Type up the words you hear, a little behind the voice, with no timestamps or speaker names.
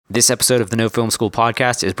This episode of the No Film School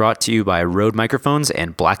podcast is brought to you by Rode Microphones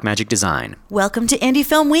and Blackmagic Design. Welcome to Indie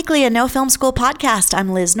Film Weekly, a No Film School podcast. I'm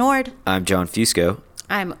Liz Nord. I'm John Fusco.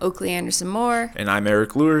 I'm Oakley Anderson Moore. And I'm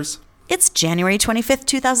Eric Lures. It's January 25th,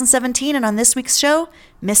 2017, and on this week's show,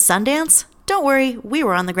 Miss Sundance? Don't worry, we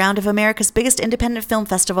were on the ground of America's biggest independent film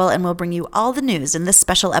festival, and we'll bring you all the news in this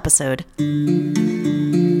special episode.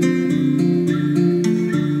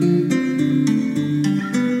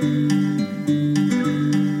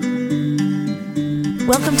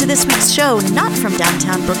 Welcome to this week's show, not from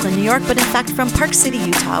downtown Brooklyn, New York, but in fact from Park City,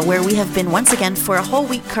 Utah, where we have been once again for a whole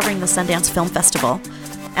week covering the Sundance Film Festival.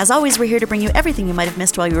 As always, we're here to bring you everything you might have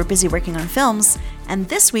missed while you were busy working on films, and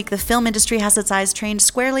this week the film industry has its eyes trained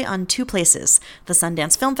squarely on two places, the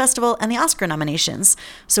Sundance Film Festival and the Oscar nominations.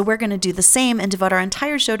 So we're going to do the same and devote our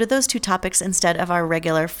entire show to those two topics instead of our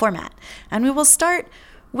regular format. And we will start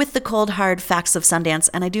with the cold, hard facts of Sundance,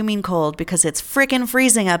 and I do mean cold because it's frickin'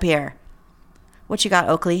 freezing up here. What you got,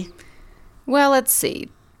 Oakley? Well, let's see.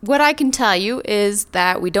 What I can tell you is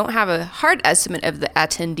that we don't have a hard estimate of the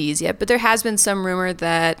attendees yet, but there has been some rumor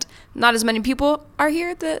that not as many people are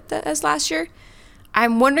here as last year.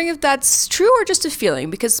 I'm wondering if that's true or just a feeling,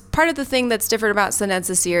 because part of the thing that's different about Sundance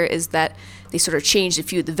this year is that they sort of changed a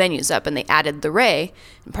few of the venues up and they added the Ray.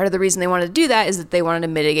 And part of the reason they wanted to do that is that they wanted to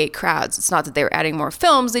mitigate crowds. It's not that they were adding more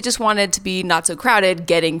films, they just wanted to be not so crowded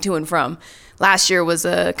getting to and from. Last year was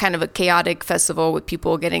a kind of a chaotic festival with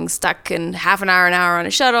people getting stuck in half an hour on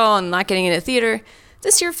a shuttle and not getting in a theater.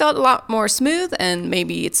 This year felt a lot more smooth, and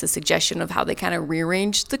maybe it's a suggestion of how they kind of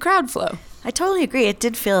rearranged the crowd flow. I totally agree. It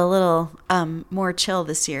did feel a little more chill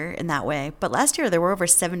this year in that way. But last year there were over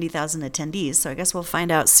 70,000 attendees, so I guess we'll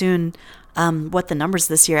find out soon what the numbers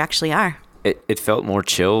this year actually are. It felt more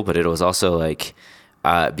chill, but it was also like...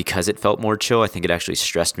 because it felt more chill, I think it actually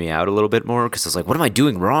stressed me out a little bit more because I was like, what am I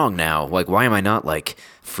doing wrong now? Like, why am I not like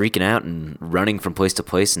freaking out and running from place to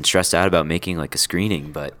place and stressed out about making like a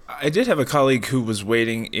screening? But I did have a colleague who was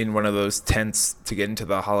waiting in one of those tents to get into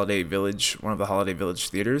the Holiday Village, one of the Holiday Village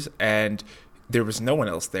theaters, and there was no one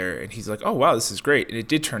else there. And he's like, oh, wow, this is great. And it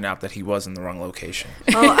did turn out that he was in the wrong location.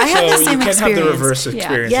 Oh, I had the same experience. So you can have the reverse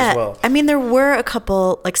experience as well. I mean, there were a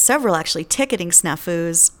couple, like several actually, ticketing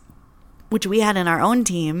snafus, which we had in our own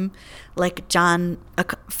team. Like John, a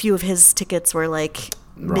few of his tickets were like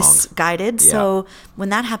wrong. Misguided. Yeah. So when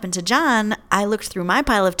that happened to John, I looked through my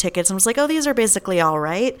pile of tickets and was like, oh, these are basically all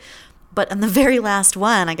right. But on the very last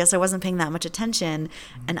one, I guess I wasn't paying that much attention.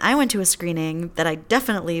 And I went to a screening that I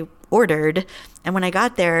definitely ordered. And when I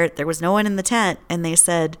got there, there was no one in the tent. And they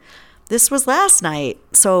said, this was last night.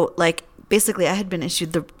 So like basically I had been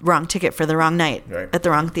issued the wrong ticket for the wrong night at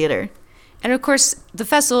the wrong theater. And of course, the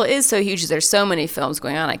festival is so huge, there's so many films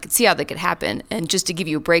going on, I could see how that could happen. And just to give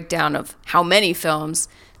you a breakdown of how many films,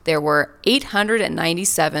 there were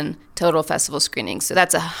 897 total festival screenings. So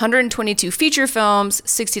that's 122 feature films,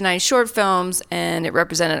 69 short films, and it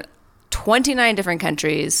represented 29 different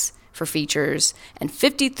countries for features and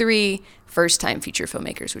 53 first-time feature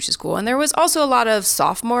filmmakers, which is cool. And there was also a lot of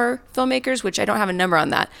sophomore filmmakers, which I don't have a number on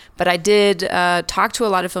that, but I did talk to a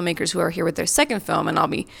lot of filmmakers who are here with their second film, and I'll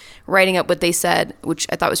be writing up what they said, which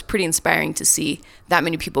I thought was pretty inspiring to see that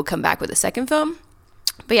many people come back with a second film.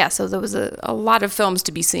 But yeah, so there was a lot of films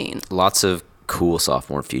to be seen. lots of cool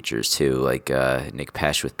sophomore features too, like Nick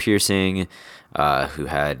Pesh with Piercing, who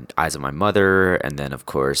had Eyes of My Mother, and then of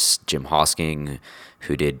course Jim Hosking,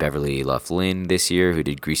 who did Beverly Loughlin this year, who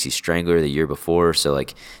did Greasy Strangler the year before. So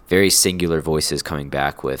like very singular voices coming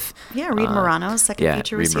back with Reed Morano's second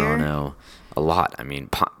feature was here. Reed Morano, a lot. I mean,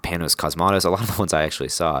 Panos Cosmatos, a lot of the ones I actually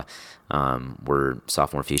saw were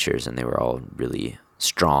sophomore features, and they were all really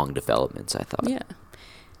strong developments, I thought.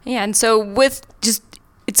 Yeah, and so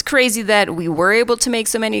it's crazy that we were able to make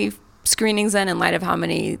so many screenings then in light of how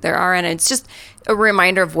many there are, and it's just a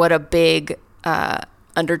reminder of what a big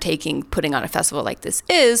undertaking putting on a festival like this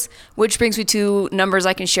is, which brings me to numbers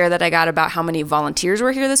I can share that I got about how many volunteers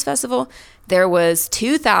were here this festival. There was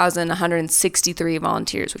 2,163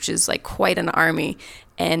 volunteers, which is like quite an army,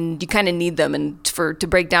 and you kind of need them. And to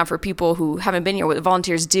break down for people who haven't been here, what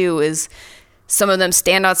volunteers do is some of them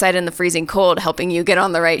stand outside in the freezing cold helping you get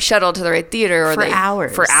on the right shuttle to the right theater, or for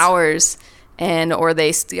hours. Or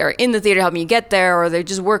they are in the theater helping you get there, or they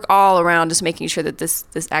just work all around just making sure that this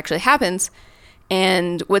actually happens.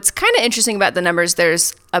 And what's kind of interesting about the numbers,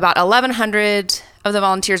 there's about 1,100 of the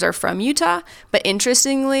volunteers are from Utah, but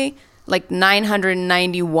interestingly, like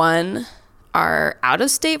 991 are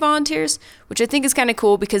out-of-state volunteers, which I think is kind of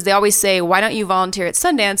cool because they always say, why don't you volunteer at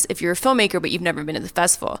Sundance if you're a filmmaker but you've never been to the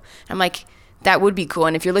festival? And I'm like, that would be cool.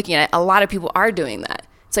 And if you're looking at it, a lot of people are doing that.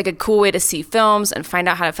 it's like a cool way to see films and find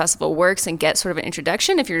out how a festival works and get sort of an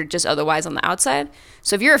introduction if you're just otherwise on the outside.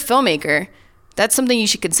 So if you're a filmmaker, that's something you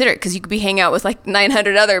should consider, because you could be hanging out with like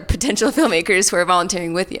 900 other potential filmmakers who are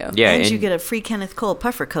volunteering with you. Yeah, and you get a free Kenneth Cole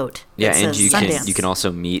puffer coat. Yeah, It and says you can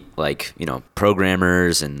also meet like,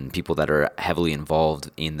 programmers and people that are heavily involved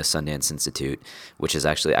in the Sundance Institute, which is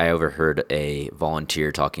actually, I overheard a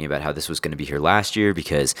volunteer talking about how this was going to be here last year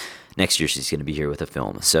because next year she's going to be here with a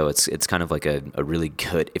film. So it's kind of like a really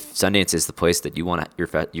good, if Sundance is the place that you want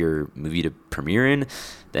your movie to premiere in,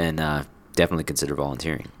 then definitely consider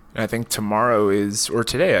volunteering. And I think tomorrow or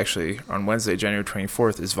today actually, on Wednesday, January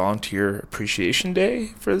 24th, is Volunteer Appreciation Day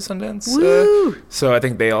for the Sundance. So I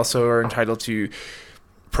think they also are entitled to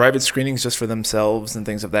private screenings just for themselves and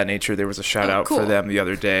things of that nature. There was a shout out for them the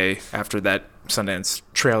other day after that Sundance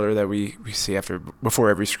trailer that we see before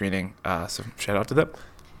every screening. So shout out to them.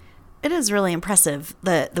 It is really impressive,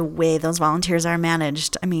 the way those volunteers are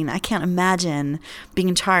managed. I mean, I can't imagine being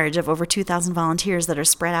in charge of over 2,000 volunteers that are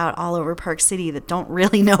spread out all over Park City that don't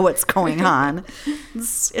really know what's going on.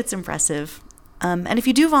 It's impressive. And if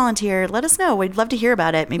you do volunteer, let us know. We'd love to hear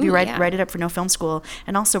about it. Maybe write it up for No Film School,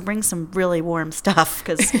 and also bring some really warm stuff,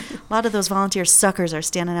 because a lot of those volunteer suckers are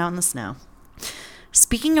standing out in the snow.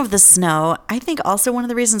 Speaking of the snow, I think also one of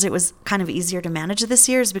the reasons it was kind of easier to manage this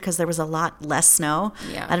year is because there was a lot less snow.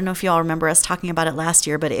 Yeah. I don't know if you all remember us talking about it last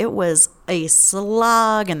year, but it was a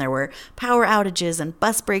slog, and there were power outages and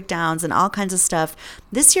bus breakdowns and all kinds of stuff.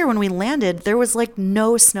 This year when we landed, there was like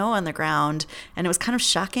no snow on the ground, and it was kind of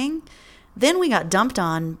shocking. Then we got dumped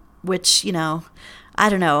on, which, I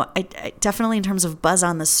don't know. I definitely, in terms of buzz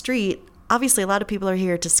on the street, obviously a lot of people are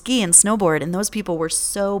here to ski and snowboard, and those people were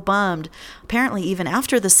so bummed. Apparently, even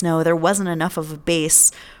after the snow, there wasn't enough of a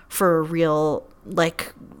base for real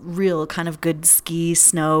kind of good ski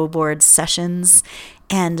snowboard sessions.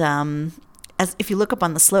 And as if you look up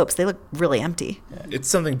on the slopes, they look really empty. It's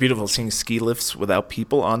something beautiful seeing ski lifts without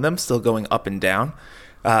people on them, still going up and down.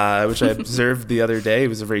 Which I observed the other day. It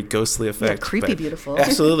was a very ghostly effect. Yeah, creepy beautiful.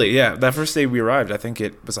 Absolutely, yeah. That first day we arrived, I think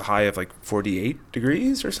it was a high of like 48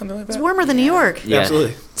 degrees or something like that. It's warmer than New York. Yeah,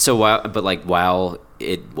 absolutely. So while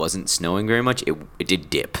it wasn't snowing very much, it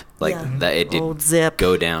did dip. That it did Old zip.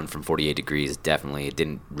 go down from 48 degrees. Definitely, it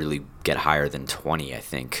didn't really get higher than 20. I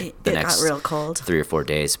think It the next got real cold. 3 or 4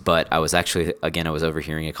 days. But I was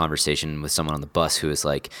overhearing a conversation with someone on the bus who was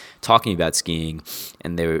like talking about skiing,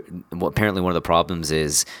 and apparently one of the problems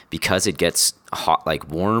is because it gets hot, like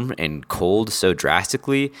warm and cold so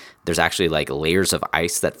drastically. There's actually like layers of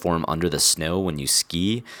ice that form under the snow when you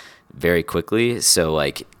ski very quickly. So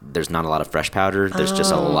like there's not a lot of fresh powder. There's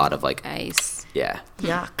just a lot of like Ice. Yeah.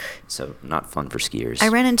 Yuck. So not fun for skiers. I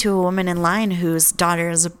ran into a woman in line whose daughter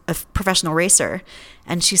is a professional racer,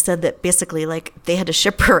 and she said that basically like they had to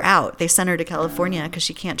ship her out. They sent her to California because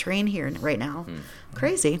she can't train here right now.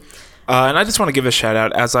 Crazy. And I just want to give a shout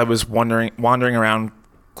out as I was wandering around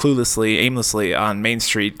cluelessly, aimlessly on Main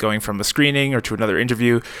Street, going from a screening or to another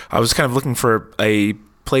interview. I was kind of looking for a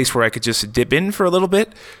place where I could just dip in for a little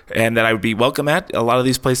bit and that I would be welcome at. A lot of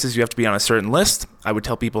these places you have to be on a certain list. I would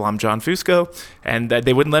tell people I'm John Fusco, and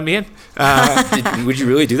they wouldn't let me in. Would you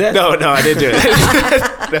really do that? No, I didn't do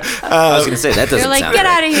it. I was going to say, that doesn't They're like, sound get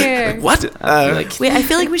right. out of here. What? I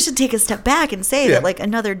feel like we should take a step back and say that like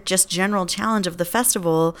another just general challenge of the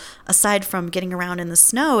festival, aside from getting around in the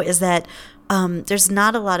snow, is that there's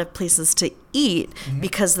not a lot of places to eat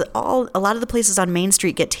because a lot of the places on Main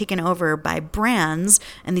Street get taken over by brands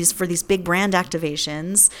and for these big brand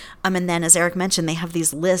activations. And then, as Eric mentioned, they have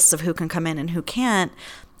these lists of who can come in and who can't.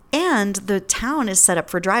 And the town is set up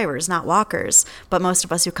for drivers, not walkers. But most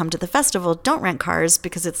of us who come to the festival don't rent cars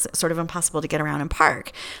because it's sort of impossible to get around and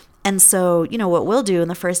park. And so, what we'll do in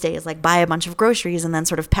the first day is like buy a bunch of groceries and then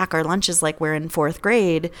sort of pack our lunches like we're in 4th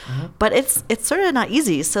grade. But it's sort of not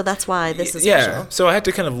easy. So that's why this is special. So I had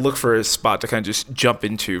to kind of look for a spot to kind of just jump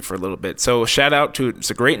into for a little bit. So shout out to,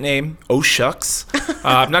 it's a great name, Oh Shucks.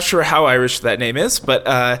 I'm not sure how Irish that name is, but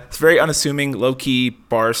it's a very unassuming, low-key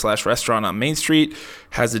bar/restaurant on Main Street.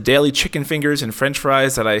 Has the daily chicken fingers and french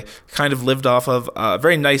fries that I kind of lived off of. A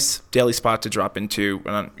very nice daily spot to drop into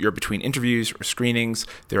when you're between interviews or screenings.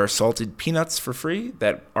 There are salted peanuts for free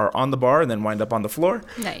that are on the bar and then wind up on the floor.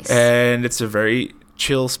 Nice. And it's a very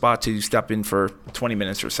chill spot to step in for 20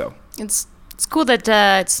 minutes or so. It's cool that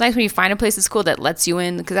it's nice when you find a place that's cool that lets you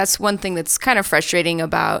in, because that's one thing that's kind of frustrating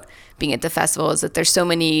about being at the festival is that there's so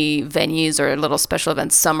many venues or little special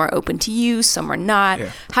events. Some are open to you, some are not.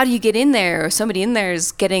 Yeah. How do you get in there? Or somebody in there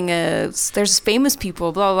is there's famous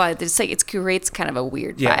people, blah, blah, blah. It's like it creates kind of a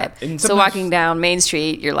weird vibe. And so walking down Main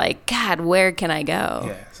Street, you're like, God, where can I go?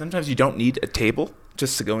 Yeah. Sometimes you don't need a table.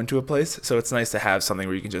 just to go into a place. So it's nice to have something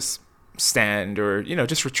where you can just stand or,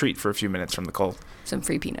 just retreat for a few minutes from the cold. Some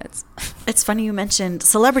free peanuts. It's funny you mentioned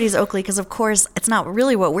celebrities, Oakley, because of course it's not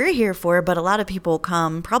really what we're here for, but a lot of people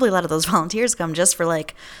come, probably a lot of those volunteers come just for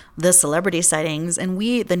like the celebrity sightings. And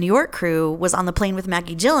the New York crew was on the plane with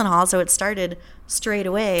Maggie Gyllenhaal, so it started straight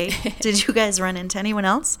away. Did you guys run into anyone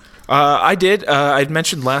else? I did. I'd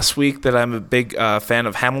mentioned last week that I'm a big fan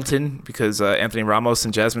of Hamilton because Anthony Ramos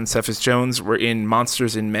and Jasmine Cephas-Jones were in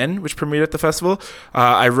Monsters and Men, which premiered at the festival.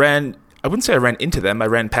 I wouldn't say I ran into them. I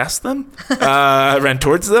ran past them. I ran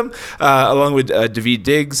towards them, along with Daveed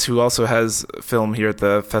Diggs, who also has a film here at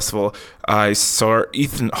the festival. I saw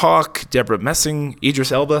Ethan Hawke, Deborah Messing,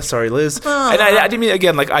 Idris Elba. Sorry, Liz. And I didn't mean,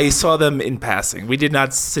 again, like I saw them in passing. We did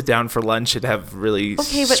not sit down for lunch and have really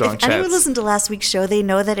strong chats. If anyone listened to last week's show, they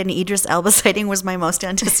know that an Idris Elba sighting was my most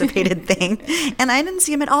anticipated thing. And I didn't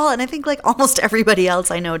see him at all. And I think like almost everybody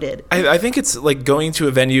else I know did. I think it's like going to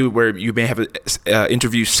a venue where you may have an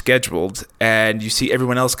interview scheduled and you see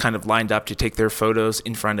everyone else kind of lined up to take their photos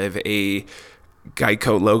in front of a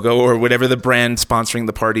Geico logo or whatever the brand sponsoring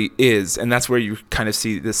the party is. And that's where you kind of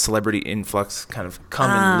see this celebrity influx kind of come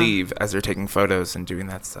and leave as they're taking photos and doing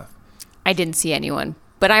that stuff. I didn't see anyone,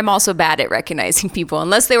 but I'm also bad at recognizing people.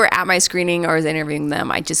 Unless they were at my screening or I was interviewing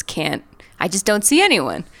them, I just don't see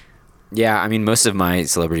anyone. Yeah, I mean, most of my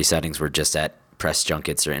celebrity sightings were just at press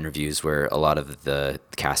junkets or interviews where a lot of the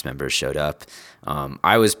cast members showed up.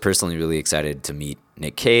 I was personally really excited to meet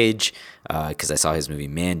Nick Cage because I saw his movie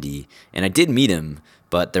Mandy, and I did meet him,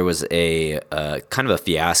 but there was a kind of a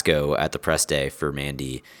fiasco at the press day for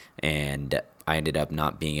Mandy, and I ended up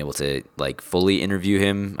not being able to like fully interview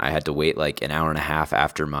him. I had to wait like an hour and a half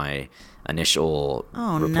after my initial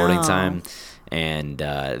reporting time, and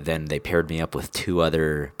then they paired me up with two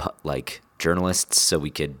other like journalists so we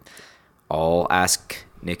could all ask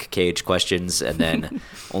Nick Cage questions, and then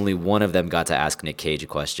only one of them got to ask Nick Cage a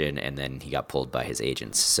question, and then he got pulled by his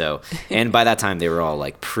agents. So, and by that time they were all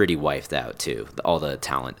like pretty wifed out too, all the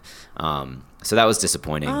talent. So that was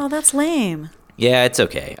disappointing. Oh, that's lame. Yeah, it's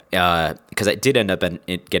okay. Because I did end up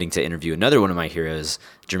getting to interview another one of my heroes,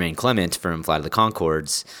 Jermaine Clement from Flight of the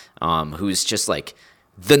Conchords, who's just like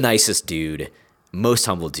the nicest dude, most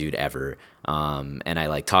humble dude ever. And I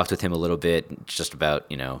like talked with him a little bit just about,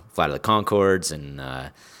 Flight of the Conchords,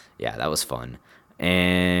 and yeah, that was fun.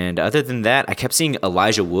 And other than that, I kept seeing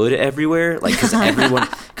Elijah Wood everywhere, like because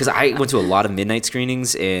I went to a lot of midnight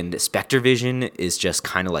screenings, and Spectre Vision is just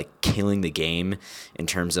kind of like killing the game in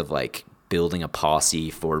terms of like building a posse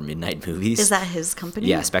for midnight movies. Is that his company?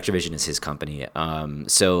 Yeah, Spectre Vision is his company.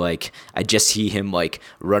 So like I just see him like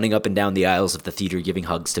running up and down the aisles of the theater giving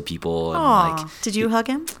hugs to people. And, like, did you hug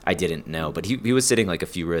him? I didn't know, but he was sitting like a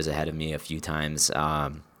few rows ahead of me a few times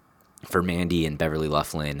for Mandy and Beverly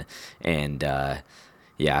Loughlin, and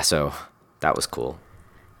yeah, so that was cool.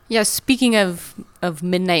 Yeah, speaking of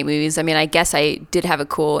midnight movies, I mean, I guess I did have a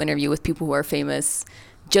cool interview with people who are famous.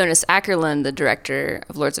 Jonas Ackerlund, the director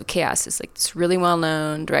of Lords of Chaos, is like this really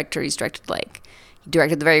well-known director. He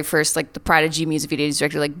directed the very first like the Prodigy music video. He's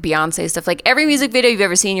directed like Beyonce stuff. Like every music video you've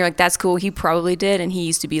ever seen, you're like, that's cool. He probably did, and he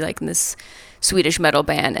used to be like in this Swedish metal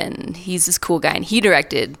band, and he's this cool guy. And he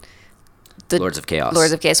directed the Lords of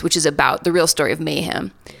Chaos, which is about the real story of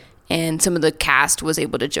Mayhem. And some of the cast was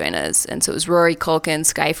able to join us, and so it was Rory Culkin,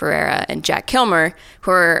 Sky Ferreira, and Jack Kilmer,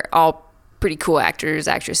 who are all pretty cool actors,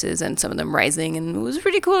 actresses, and some of them rising, and it was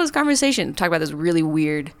pretty cool. This conversation talk about this really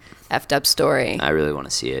weird effed up story. I really want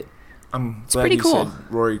to see it. It's glad you said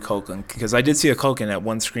Rory Culkin, because I did see a Culkin at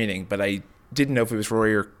one screening, but I didn't know if it was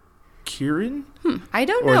Rory or Kieran. I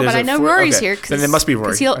don't know, but I know Rory's here. Then it must be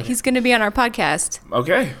Rory. He's going to be on our podcast.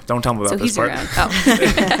 Okay, don't tell me about this part. Around.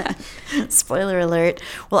 Oh. Spoiler alert.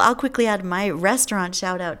 Well, I'll quickly add my restaurant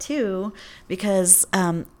shout out too, because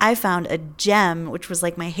I found a gem, which was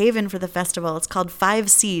like my haven for the festival. It's called Five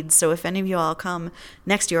Seeds. So if any of you all come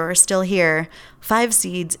next year or are still here, Five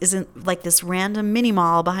Seeds isn't like this random mini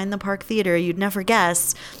mall behind the Park Theater. You'd never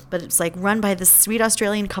guess, but it's like run by this sweet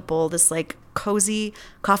Australian couple, this like cozy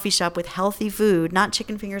coffee shop with healthy food, not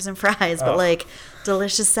chicken fingers and fries, but like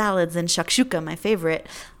delicious salads and shakshuka, my favorite.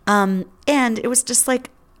 And it was just like,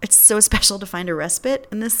 it's so special to find a respite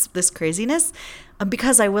in this craziness,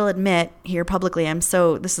 because I will admit here publicly,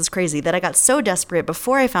 this is crazy, that I got so desperate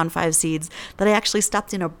before I found Five Seeds that I actually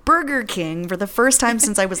stopped in a Burger King for the first time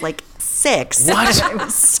since I was like 6. What? It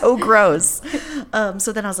was so gross.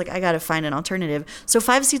 So then I was like, I got to find an alternative. So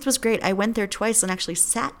Five Seeds was great. I went there twice and actually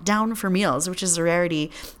sat down for meals, which is a rarity.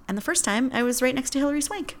 And the first time I was right next to Hilary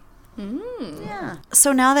Swank. Yeah.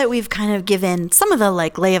 So now that we've kind of given some of the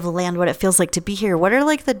like lay of the land, what it feels like to be here, what are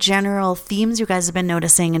like the general themes you guys have been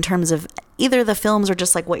noticing in terms of either the films or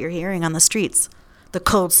just like what you're hearing on the streets, the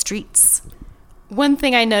cold streets. One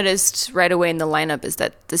thing I noticed right away in the lineup is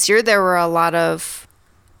that this year there were a lot of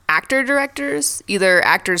actor directors, either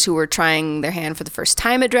actors who were trying their hand for the first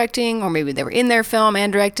time at directing, or maybe they were in their film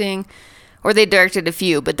and directing, or they directed a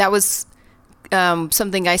few. But that was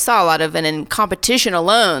something I saw a lot of. And in competition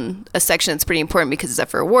alone, a section that's pretty important because it's up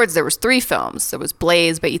for awards, there was 3 films. There was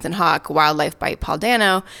Blaze by Ethan Hawke, Wildlife by Paul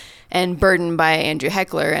Dano, and Burden by Andrew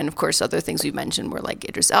Heckler. And of course, other things we mentioned were like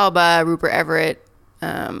Idris Elba, Rupert Everett.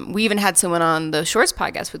 We even had someone on the Shorts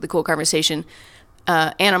podcast with the Cool Conversation,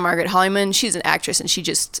 Anna Margaret Hollyman. She's an actress, and she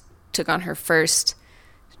just took on her first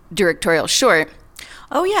directorial short.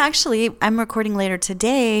 Oh, yeah. Actually, I'm recording later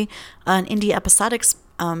today an Indie Episodics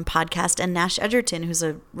podcast, and Nash Edgerton, who's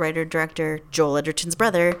a writer-director, Joel Edgerton's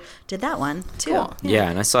brother, did that one, too. Cool. Yeah,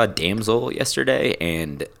 and I saw Damsel yesterday,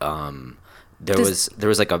 and there was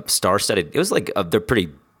like a star-studded. It was like they're pretty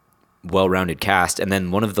well-rounded cast, and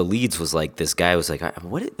then one of the leads was like this guy was like,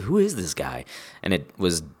 who is this guy? And it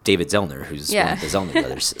was David Zellner, who's one of the Zellner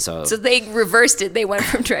brothers. So they reversed it. They went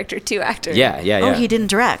from director to actor. Yeah. Oh, he didn't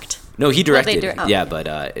direct. No, he directed. Well, yeah,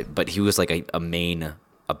 but he was like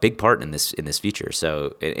a big part in this feature.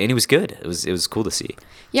 So and he was good. It was cool to see.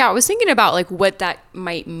 Yeah, I was thinking about like what that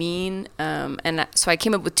might mean, and so I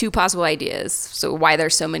came up with 2 possible ideas. So why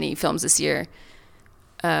there's so many films this year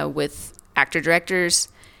with actor directors.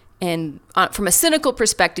 And from a cynical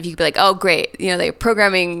perspective, you could be like, oh, great. They're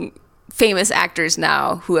programming famous actors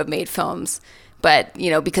now who have made films. But,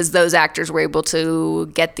 because those actors were able to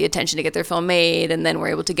get the attention to get their film made, and then were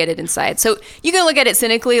able to get it inside. So you can look at it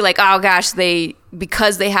cynically like, oh, gosh,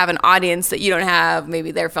 because they have an audience that you don't have,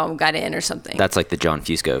 maybe their film got in or something. That's like the John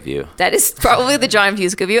Fusco view. That is probably the John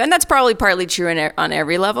Fusco view. And that's probably partly true on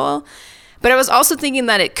every level. But I was also thinking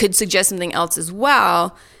that it could suggest something else as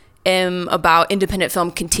well. About independent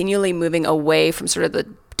film continually moving away from sort of the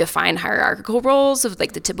defined hierarchical roles of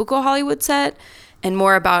like the typical Hollywood set, and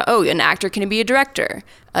more about, an actor can be a director,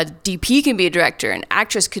 a DP can be a director, an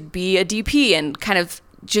actress could be a DP, and kind of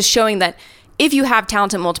just showing that if you have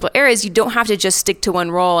talent in multiple areas, you don't have to just stick to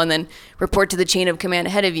one role and then report to the chain of command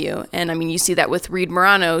ahead of you. And I mean, you see that with Reed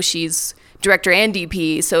Morano, she's director and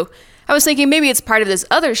DP. So I was thinking maybe it's part of this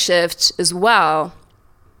other shift as well,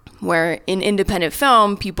 where in independent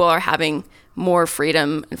film, people are having more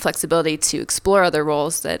freedom and flexibility to explore other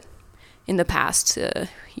roles that in the past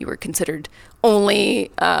you were considered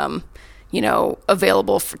only,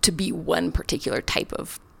 available to be one particular type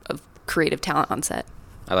of creative talent on set.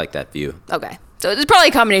 I like that view. Okay. So it's probably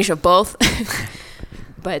a combination of both.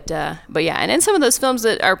 But yeah, and in some of those films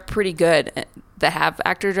that are pretty good, that have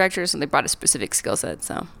actor directors, and they brought a specific skill set.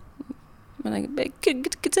 So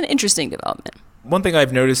it's an interesting development. One thing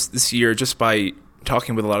I've noticed this year, just by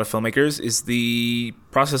talking with a lot of filmmakers, is the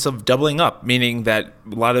process of doubling up, meaning that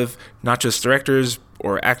a lot of not just directors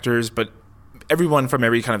or actors, but everyone from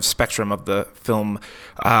every kind of spectrum of the film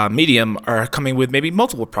medium are coming with maybe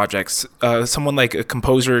multiple projects. Someone like a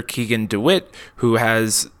composer, Keegan DeWitt, who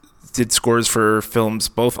did scores for films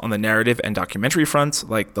both on the narrative and documentary fronts,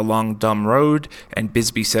 like The Long Dumb Road and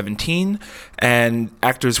Bisbee 17, and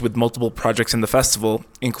actors with multiple projects in the festival,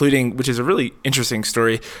 including, which is a really interesting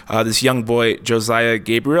story, this young boy, Josiah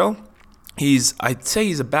Gabriel. I'd say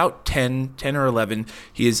he's about 10 or 11.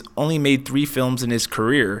 He has only made 3 films in his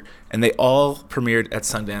career, and they all premiered at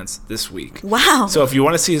Sundance this week. Wow. So if you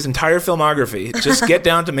want to see his entire filmography, just get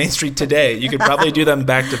down to Main Street today. You could probably do them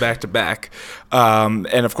back to back to back. And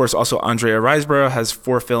of course, also Andrea Riseborough has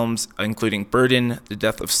 4 films, including Burden, The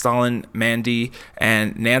Death of Stalin, Mandy,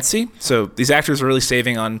 and Nancy. So these actors are really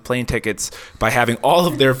saving on plane tickets by having all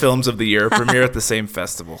of their films of the year premiere at the same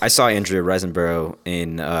festival. I saw Andrea Riseborough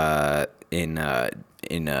in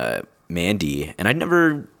Mandy, and I'd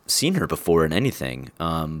never seen her before in anything,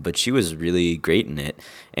 but she was really great in it.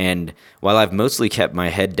 And while I've mostly kept my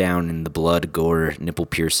head down in the blood, gore, nipple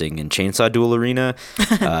piercing, and chainsaw duel arena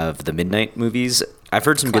of the Midnight movies, I've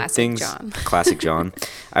heard some good things. Classic John.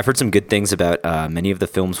 I've heard some good things about many of the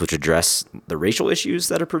films which address the racial issues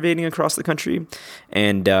that are pervading across the country.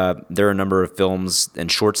 And there are a number of films and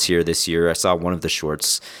shorts here this year. I saw one of the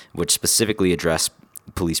shorts which specifically addressed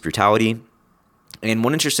police brutality. And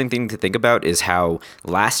one interesting thing to think about is how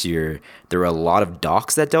last year there were a lot of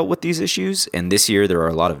docs that dealt with these issues, and this year there are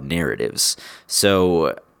a lot of narratives.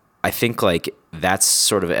 So I think like that's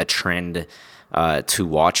sort of a trend to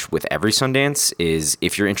watch with every Sundance is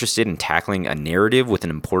if you're interested in tackling a narrative with an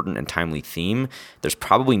important and timely theme, there's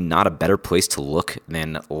probably not a better place to look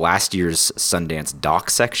than last year's Sundance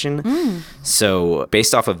doc section. So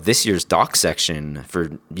based off of this year's doc section,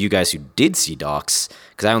 for you guys who did see docs,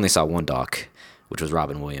 because I only saw one doc, which was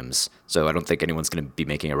Robin Williams. So I don't think anyone's going to be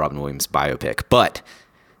making a Robin Williams biopic. But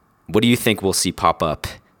what do you think we'll see pop up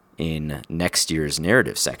in next year's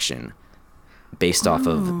narrative section based off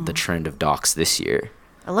of the trend of docs this year?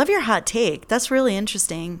 I love your hot take. That's really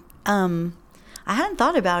interesting. I hadn't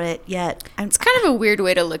thought about it yet. It's kind of a weird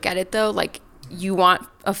way to look at it, though. Like, you want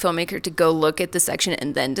a filmmaker to go look at the section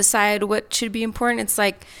and then decide what should be important. It's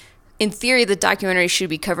like, in theory, the documentary should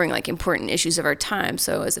be covering like important issues of our time.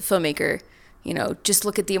 So as a filmmaker, you know, just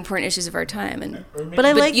look at the important issues of our time. And but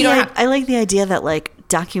I like the idea that like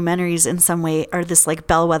documentaries in some way are this like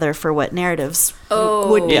bellwether for what narratives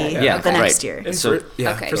would be the next year. And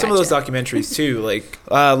for some of those documentaries too, like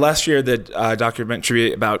last year, the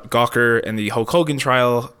documentary about Gawker and the Hulk Hogan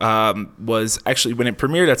trial was actually, when it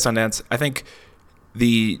premiered at Sundance, I think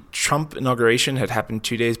the Trump inauguration had happened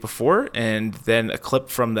 2 days before, and then a clip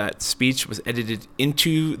from that speech was edited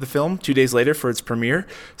into the film 2 days later for its premiere.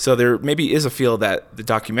 So there maybe is a feel that the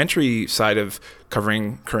documentary side of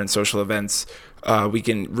covering current social events, we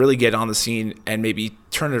can really get on the scene and maybe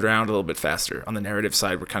turn it around a little bit faster. On the narrative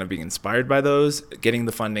side, we're kind of being inspired by those, getting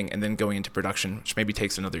the funding, and then going into production, which maybe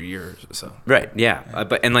takes another year or so. Right, yeah.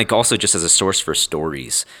 But like also just as a source for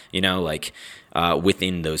stories, you know, like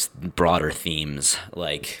within those broader themes.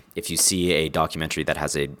 Like if you see a documentary that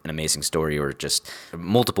has an amazing story, or just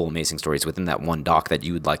multiple amazing stories within that one doc that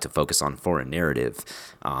you would like to focus on for a narrative,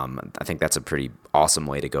 I think that's a pretty awesome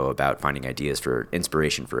way to go about finding ideas for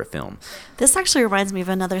inspiration for a film. This actually reminds me of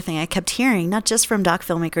another thing I kept hearing, not just from doc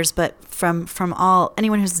filmmakers, but from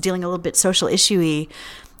anyone who's dealing a little bit social issue-y,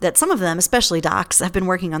 that some of them, especially docs, have been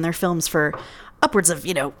working on their films for upwards of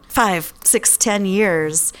 5, 6, 10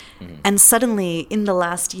 years. And suddenly in the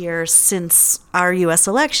last year since our US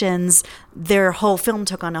elections, their whole film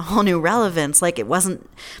took on a whole new relevance. Like it wasn't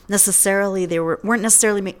necessarily, they weren't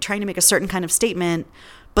necessarily trying to make a certain kind of statement,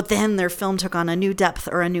 but then their film took on a new depth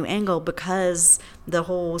or a new angle because the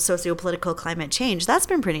whole socio-political climate changed. That's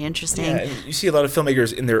been pretty interesting. Yeah, and you see a lot of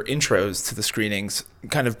filmmakers in their intros to the screenings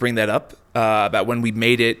kind of bring that up, about when we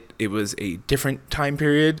made it, it was a different time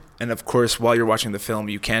period. And of course, while you're watching the film,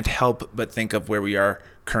 you can't help but think of where we are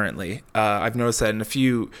currently. I've noticed that in a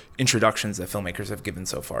few introductions that filmmakers have given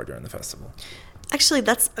so far during the festival. Actually,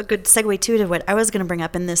 that's a good segue too to what I was going to bring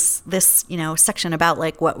up in this section about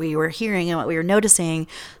like what we were hearing and what we were noticing.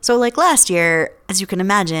 So like last year, as you can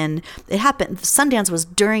imagine, it happened. Sundance was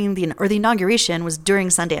during the inauguration was during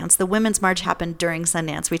Sundance. The Women's March happened during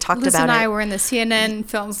Sundance. We talked Liz about and it. I were in the CNN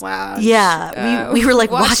Films Lounge. Yeah, we were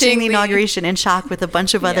like watching the inauguration in shock with a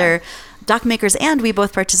bunch of other doc makers, and we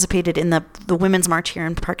both participated in the Women's March here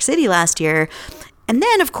in Park City last year. And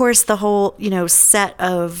then, of course, the whole, set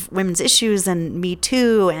of women's issues and Me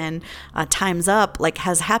Too and Time's Up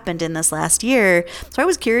has happened in this last year. So I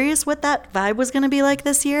was curious what that vibe was going to be like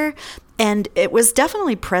this year. And it was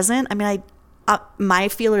definitely present. I mean, my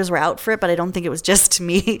feelers were out for it, but I don't think it was just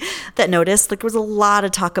me that noticed. Like, there was a lot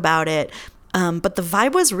of talk about it. But the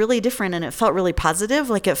vibe was really different, and it felt really positive.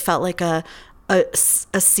 Like, it felt like a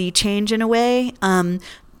sea change in a way.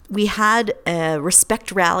 We had a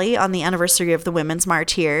respect rally on the anniversary of the Women's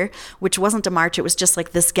March here, which wasn't a march. It was just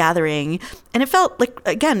like this gathering. And it felt like,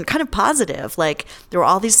 again, kind of positive. Like there were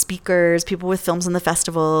all these speakers, people with films in the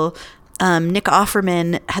festival. Nick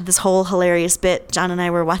Offerman had this whole hilarious bit. John and I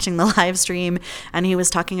were watching the live stream, and he was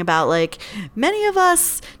talking about like many of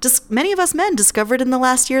us men discovered in the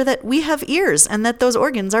last year that we have ears and that those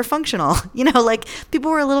organs are functional. Like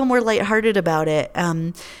people were a little more lighthearted about it.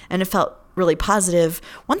 And it felt really positive.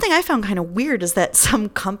 One thing I found kind of weird is that some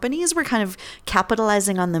companies were kind of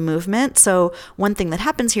capitalizing on the movement. So one thing that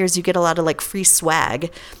happens here is you get a lot of like free swag.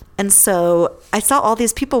 And so I saw all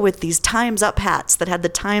these people with these Time's Up hats that had the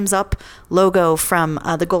Time's Up logo from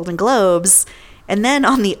the Golden Globes. And then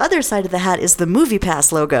on the other side of the hat is the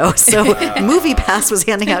MoviePass logo. So MoviePass was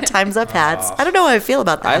handing out Time's Up hats. I don't know how I feel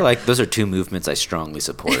about that. Those are two movements I strongly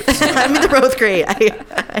support. So. I mean, they're both great.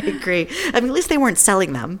 I agree. I mean, at least they weren't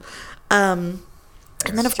selling them.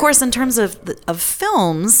 And then, of course, in terms of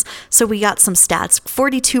films, so we got some stats.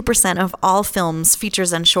 42% of all films,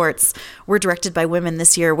 features, and shorts were directed by women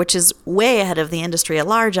this year, which is way ahead of the industry at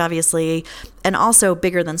large, obviously, and also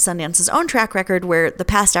bigger than Sundance's own track record, where the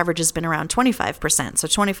past average has been around 25%. So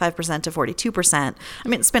 25% to 42%. I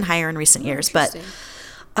mean, it's been higher in recent years, but...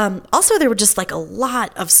 also, there were just like a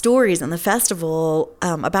lot of stories in the festival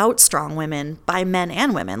about strong women by men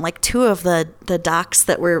and women. Like two of the docs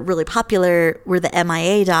that were really popular were the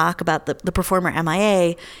MIA doc about the performer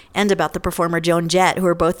MIA and about the performer Joan Jett, who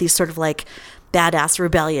are both these sort of like badass,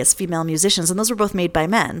 rebellious female musicians. And those were both made by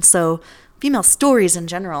men. So female stories in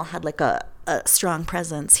general had like a strong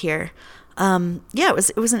presence here. Did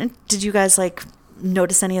you guys like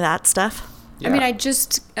notice any of that stuff? I mean, I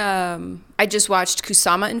just watched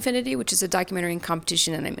Kusama Infinity, which is a documentary and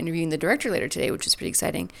competition, and I'm interviewing the director later today, which is pretty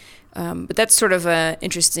exciting. But that's sort of an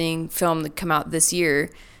interesting film that come out this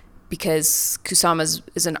year because Kusama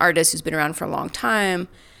is an artist who's been around for a long time,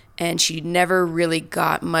 and she never really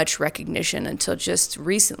got much recognition until just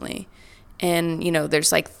recently. And, you know,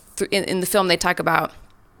 there's like, in the film they talk about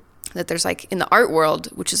that there's like, in the art world,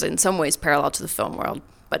 which is in some ways parallel to the film world,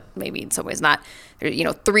 but maybe in some ways not, you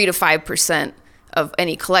know, 3 to 5% of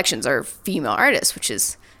any collections are female artists, which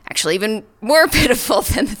is actually even more pitiful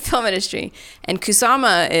than the film industry. And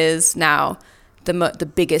Kusama is now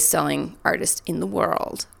the biggest selling artist in the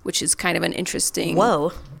world, which is kind of an interesting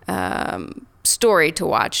story to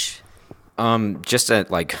watch.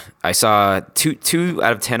 I saw two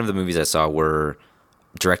out of 10 of the movies I saw were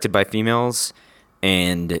directed by females,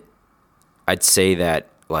 and I'd say that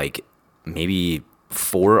like maybe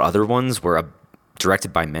 4 other ones were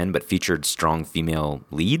directed by men but featured strong female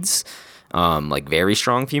leads, like very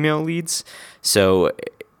strong female leads. So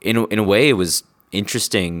in a way it was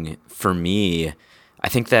interesting for me. I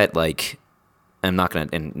think that like I'm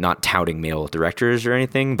not touting male directors or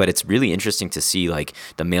anything, but it's really interesting to see like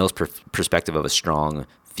the male's perspective of a strong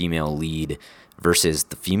female lead versus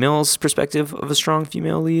the female's perspective of a strong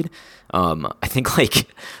female lead. I think like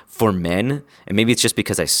for men, and maybe it's just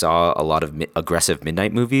because I saw a lot of aggressive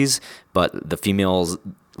midnight movies, but the females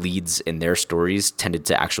leads in their stories tended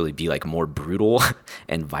to actually be like more brutal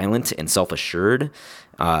and violent and self-assured.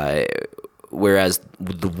 Whereas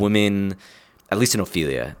the women, at least in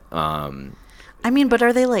Ophelia, I mean, but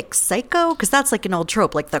are they like psycho? Because that's like an old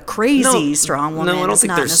trope, like the crazy strong woman. No, I don't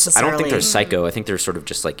think they're necessarily... psycho. I think they're sort of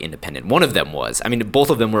just like independent. One of them was. I mean, both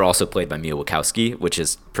of them were also played by Mia Wachowski, which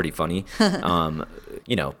is pretty funny.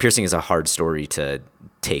 You know, piercing is a hard story to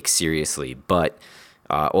take seriously, but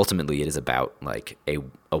ultimately it is about like a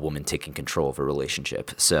woman taking control of a relationship.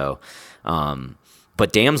 So,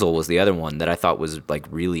 but Damsel was the other one that I thought was like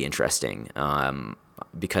really interesting.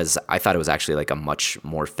 Because I thought it was actually like a much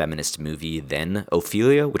more feminist movie than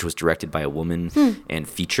Ophelia, which was directed by a woman and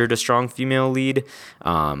featured a strong female lead.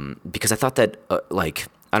 Because I thought that like,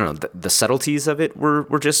 I don't know, the subtleties of it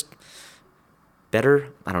were just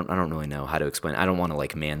better. I don't really know how to explain it. I don't want to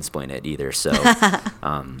like mansplain it either. So,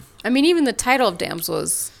 I mean, even the title of Damsel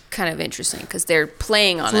is kind of interesting because they're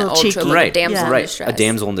playing on an old trope of right, a damsel in distress. A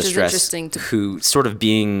damsel in distress who sort of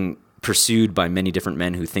being pursued by many different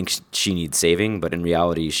men who think she needs saving, but in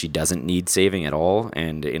reality she doesn't need saving at all.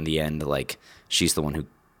 And in the end, like, she's the one who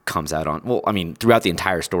comes out on, well, I mean, throughout the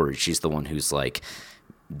entire story, she's the one who's like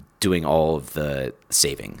doing all of the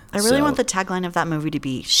saving. I really want the tagline of that movie to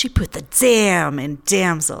be, she put the damn in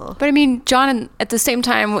damsel. But I mean, John, at the same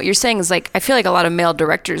time, what you're saying is like, I feel like a lot of male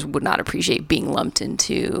directors would not appreciate being lumped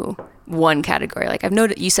into one category. Like I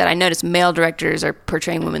noticed male directors are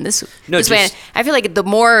portraying women this way. I feel like the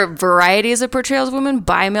more varieties of portrayals of women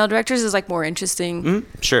by male directors is like more interesting.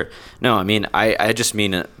 Sure. No, I mean, I just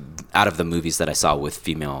mean out of the movies that I saw with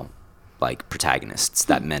female like protagonists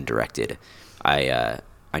that men directed, I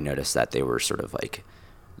noticed that they were sort of like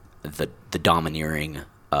the domineering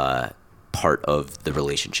part of the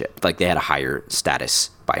relationship. Like they had a higher status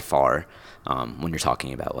by far. When you're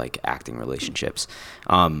talking about like acting relationships.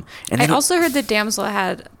 And I also heard that Damsel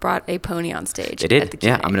had brought a pony on stage. It did.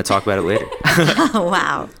 Yeah, I'm going to talk about it later. Oh,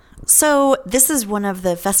 wow. So this is one of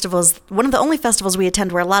the only festivals we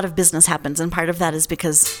attend where a lot of business happens. And part of that is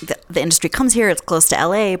because the industry comes here. It's close to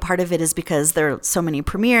LA. Part of it is because there are so many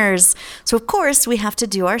premieres. So, of course, we have to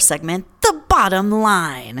do our segment, The Bottom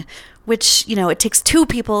Line, which, you know, it takes 2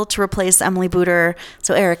 people to replace Emily Booter.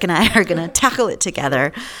 So Eric and I are going to tackle it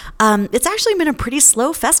together. It's actually been a pretty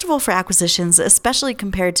slow festival for acquisitions, especially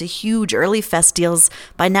compared to huge early fest deals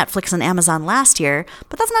by Netflix and Amazon last year.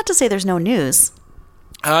 But that's not to say there's no news.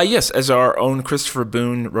 Yes, as our own Christopher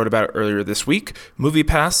Boone wrote about earlier this week,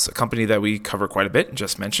 MoviePass, a company that we cover quite a bit,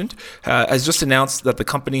 just mentioned, has just announced that the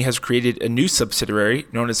company has created a new subsidiary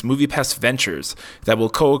known as MoviePass Ventures that will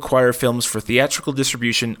co-acquire films for theatrical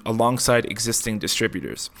distribution alongside existing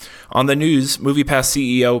distributors. On the news, MoviePass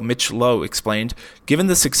CEO Mitch Lowe explained, "Given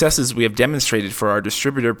the successes we have demonstrated for our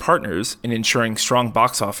distributor partners in ensuring strong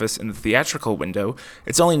box office in the theatrical window,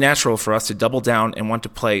 it's only natural for us to double down and want to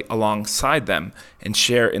play alongside them and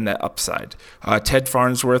share in that upside." Ted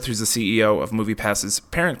Farnsworth, who's the CEO of MoviePass's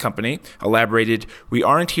parent company, elaborated, "We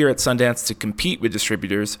aren't here at Sundance to compete with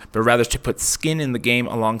distributors, but rather to put skin in the game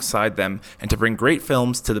alongside them and to bring great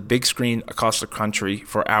films to the big screen across the country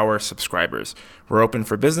for our subscribers. We're open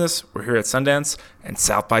for business, we're here at Sundance, and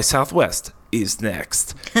South by Southwest is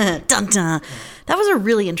next. Dun dun. That was a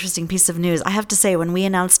really interesting piece of news. I have to say, when we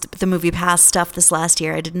announced the Movie Pass stuff this last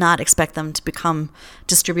year, I did not expect them to become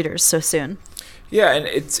distributors so soon. Yeah, and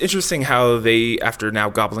it's interesting how they, after now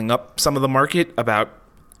gobbling up some of the market about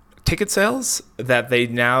ticket sales, that they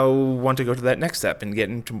now want to go to that next step and get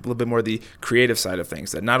into a little bit more the creative side of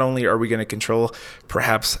things. That not only are we going to control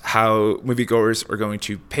perhaps how moviegoers are going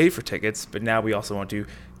to pay for tickets, but now we also want to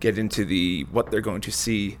get into the what they're going to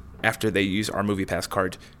see after they use our Movie Pass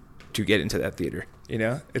card to get into that theater. You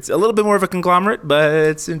know, it's a little bit more of a conglomerate, but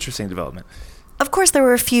it's an interesting development. Of course, there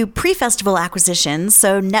were a few pre-festival acquisitions.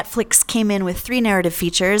 So Netflix came in with 3 narrative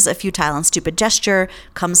features, A Futile and Stupid Gesture,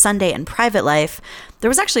 Come Sunday, and Private Life. There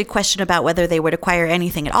was actually a question about whether they would acquire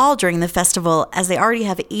anything at all during the festival, as they already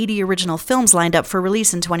have 80 original films lined up for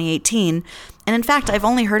release in 2018. And in fact, I've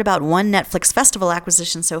only heard about one Netflix festival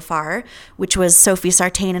acquisition so far, which was Sophie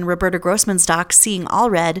Sartain and Roberta Grossman's doc, Seeing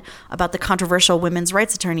Allred, about the controversial women's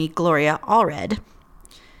rights attorney Gloria Allred.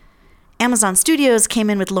 Amazon Studios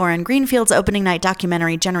came in with Lauren Greenfield's opening night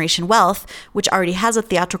documentary Generation Wealth, which already has a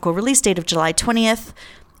theatrical release date of July 20th.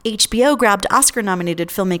 HBO grabbed Oscar-nominated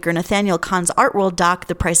filmmaker Nathaniel Kahn's Art World doc,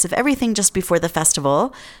 The Price of Everything, just before the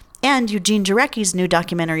festival. And Eugene Jarecki's new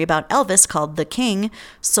documentary about Elvis, called The King,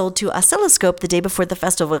 sold to Oscilloscope the day before the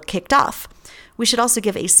festival kicked off. We should also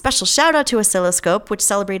give a special shout-out to Oscilloscope, which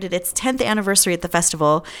celebrated its 10th anniversary at the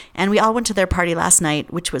festival, and we all went to their party last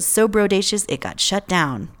night, which was so brodacious it got shut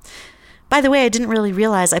down. By the way, I didn't really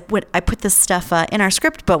realize I put this stuff in our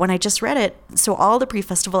script, but when I just read it, so all the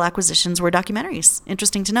pre-festival acquisitions were documentaries.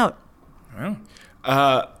 Interesting to note. Well,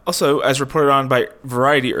 also, as reported on by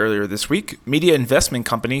Variety earlier this week, media investment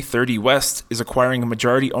company 30 West is acquiring a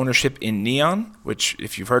majority ownership in Neon, which,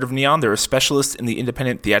 if you've heard of Neon, they're a specialist in the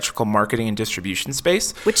independent theatrical marketing and distribution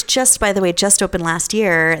space. Which by the way, opened last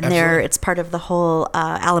year, and it's part of the whole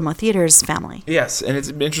Alamo Theaters family. Yes, and it's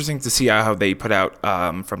interesting to see how they put out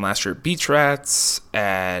from last year Beach Rats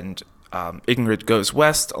and Ingrid Goes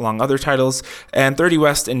West, along other titles, and 30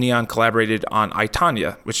 West and Neon collaborated on I,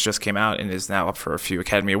 Tonya, which just came out and is now up for a few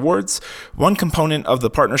Academy Awards. One component of the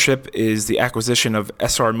partnership is the acquisition of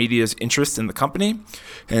SR Media's interest in the company,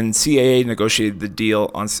 and CAA negotiated the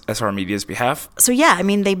deal on SR Media's behalf. So yeah, I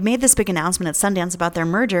mean, they made this big announcement at Sundance about their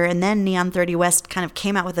merger, and then Neon 30 West kind of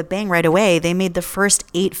came out with a bang right away. They made the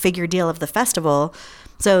first 8-figure deal of the festival.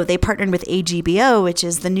 So they partnered with AGBO, which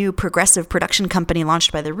is the new progressive production company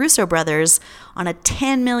launched by the Russo brothers, on a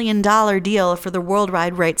 $10 million deal for the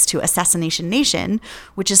worldwide rights to Assassination Nation,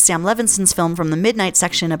 which is Sam Levinson's film from the Midnight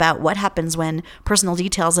section about what happens when personal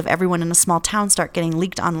details of everyone in a small town start getting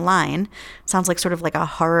leaked online. Sounds like sort of like a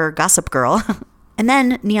horror Gossip Girl. And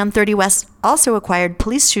then Neon 30 West also acquired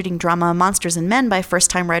police shooting drama Monsters and Men by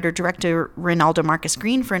first-time writer-director Rinaldo Marcus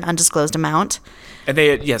Green for an undisclosed amount. And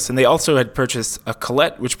they also had purchased a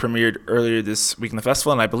Colette, which premiered earlier this week in the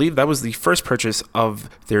festival, and I believe that was the first purchase of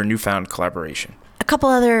their newfound collaboration. A couple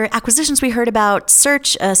other acquisitions we heard about: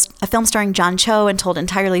 Search, a film starring John Cho and told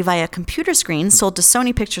entirely via computer screen, sold to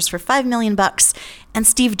Sony Pictures for $5 million, and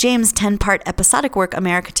Steve James' 10-part episodic work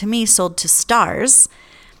America to Me sold to Starz.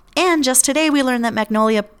 And just today, we learned that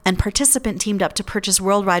Magnolia and Participant teamed up to purchase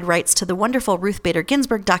worldwide rights to the wonderful Ruth Bader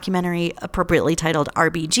Ginsburg documentary, appropriately titled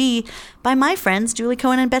RBG, by my friends Julie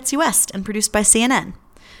Cohen and Betsy West, and produced by CNN.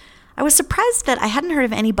 I was surprised that I hadn't heard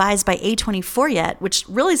of any buys by A24 yet, which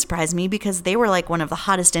really surprised me because they were like one of the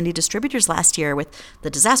hottest indie distributors last year with The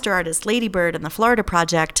Disaster Artist, Lady Bird, and The Florida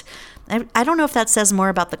Project. I don't know if that says more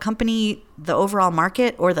about the company, the overall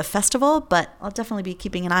market, or the festival, but I'll definitely be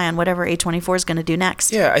keeping an eye on whatever A24 is going to do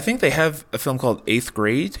next. Yeah, I think they have a film called 8th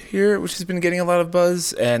Grade here, which has been getting a lot of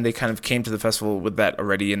buzz, and they kind of came to the festival with that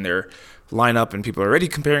already in their lineup, and people are already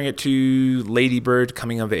comparing it to Lady Bird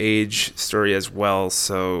coming of age story as well,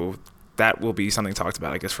 so that will be something talked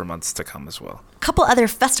about, I guess, for months to come as well. A couple other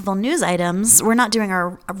festival news items. We're not doing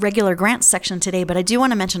our regular grants section today, but I do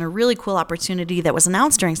want to mention a really cool opportunity that was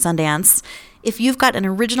announced during Sundance. If you've got an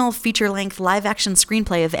original feature-length live-action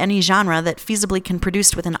screenplay of any genre that feasibly can be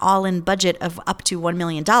produced with an all-in budget of up to $1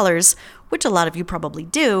 million, which a lot of you probably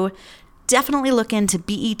do, definitely look into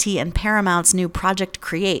BET and Paramount's new Project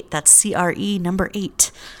Create. That's CRE number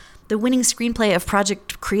 8. The winning screenplay of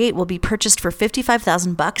Project Create will be purchased for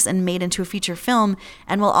 $55,000 and made into a feature film,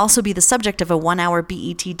 and will also be the subject of a 1-hour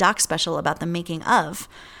BET doc special about the making of.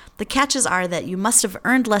 The catches are that you must have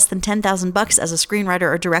earned less than $10,000 as a screenwriter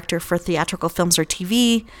or director for theatrical films or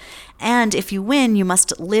TV, and if you win, you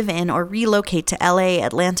must live in or relocate to LA,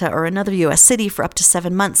 Atlanta, or another U.S. city for up to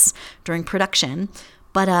 7 months during production.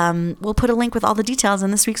 But we'll put a link with all the details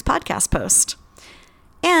in this week's podcast post.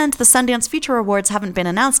 And the Sundance Feature Awards haven't been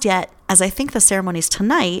announced yet, as I think the ceremony's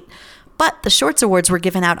tonight, But the Shorts Awards were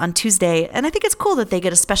given out on Tuesday, and I think it's cool that they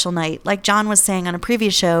get a special night. Like John was saying on a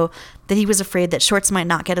previous show that he was afraid that shorts might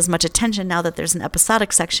not get as much attention now that there's an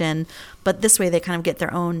episodic section, but this way they kind of get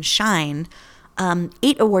their own shine.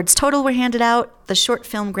 8 awards total were handed out. The Short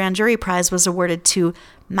Film Grand Jury Prize was awarded to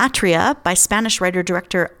Matria by Spanish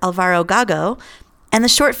writer-director Alvaro Gago, and the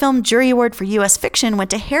Short Film Jury Award for U.S. Fiction went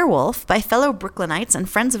to Hairwolf by fellow Brooklynites and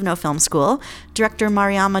friends of No Film School, director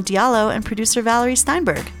Mariama Diallo and producer Valerie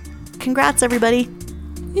Steinberg. Congrats, everybody.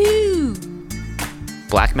 Woo!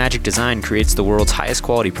 Blackmagic Design creates the world's highest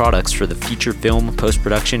quality products for the feature film,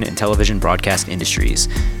 post-production, and television broadcast industries.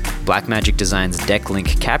 Blackmagic Design's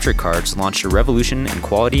DeckLink capture cards launched a revolution in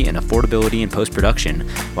quality and affordability in post-production,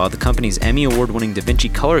 while the company's Emmy Award-winning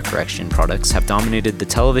DaVinci color correction products have dominated the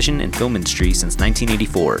television and film industry since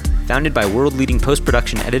 1984. Founded by world-leading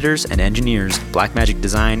post-production editors and engineers, Blackmagic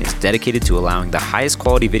Design is dedicated to allowing the highest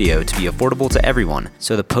quality video to be affordable to everyone,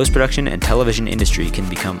 so the post-production and television industry can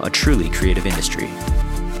become a truly creative industry.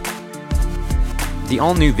 The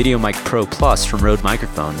all-new VideoMic Pro Plus from Rode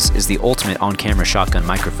Microphones is the ultimate on-camera shotgun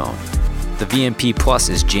microphone. The VMP Plus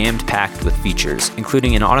is jammed-packed with features,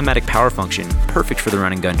 including an automatic power function perfect for the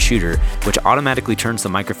run-and-gun shooter, which automatically turns the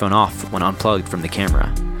microphone off when unplugged from the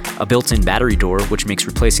camera. A built-in battery door, which makes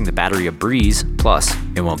replacing the battery a breeze, plus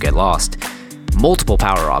it won't get lost. Multiple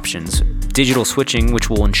power options, digital switching, which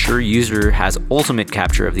will ensure user has ultimate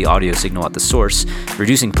capture of the audio signal at the source,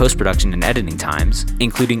 reducing post-production and editing times,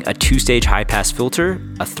 including a 2-stage high-pass filter,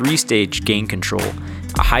 a 3-stage gain control,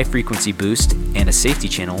 a high-frequency boost, and a safety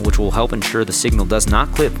channel, which will help ensure the signal does not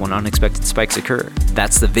clip when unexpected spikes occur.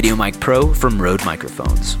 That's the VideoMic Pro from Rode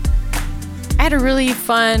Microphones. I had a really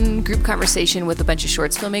fun group conversation with a bunch of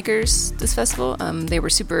shorts filmmakers this festival. They were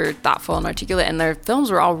super thoughtful and articulate, and their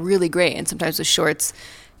films were all really great. And sometimes with shorts,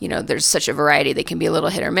 you know, there's such a variety. They can be a little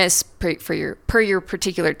hit or miss per your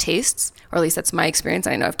particular tastes, or at least that's my experience.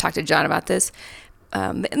 I know I've talked to John about this.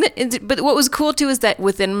 But what was cool too is that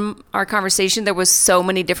within our conversation, there was so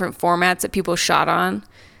many different formats that people shot on.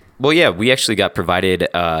 Well, yeah, we actually got provided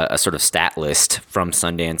a sort of stat list from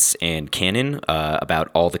Sundance and Canon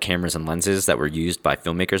about all the cameras and lenses that were used by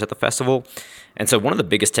filmmakers at the festival. And so one of the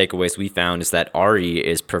biggest takeaways we found is that ARRI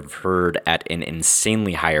is preferred at an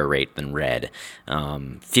insanely higher rate than RED.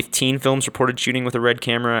 15 films reported shooting with a RED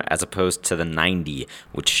camera as opposed to the 90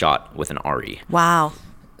 which shot with an ARRI. Wow.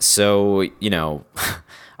 So, you know,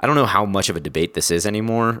 I don't know how much of a debate this is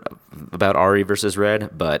anymore about ARRI versus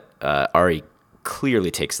RED, but ARRI clearly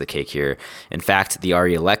takes the cake here. In fact, the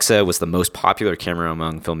ARRI Alexa was the most popular camera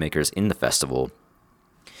among filmmakers in the festival,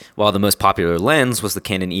 while the most popular lens was the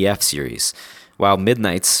Canon EF series. While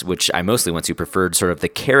Midnights, which I mostly went to, preferred sort of the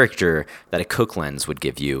character that a Cook lens would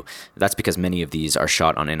give you. That's because many of these are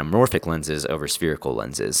shot on anamorphic lenses over spherical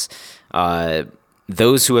lenses.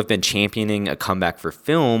 Those who have been championing a comeback for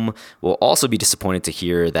film will also be disappointed to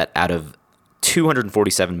hear that out of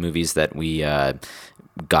 247 movies that we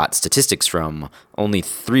got statistics from, only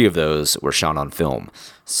 3 of those were shot on film.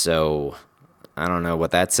 So I don't know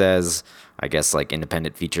what that says. I guess like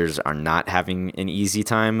independent features are not having an easy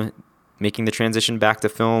time making the transition back to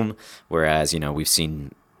film, whereas, you know, we've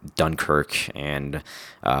seen Dunkirk and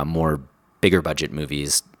more bigger budget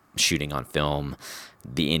movies shooting on film.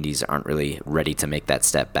 The indies aren't really ready to make that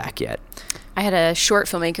step back yet. I had a short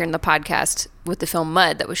filmmaker in the podcast with the film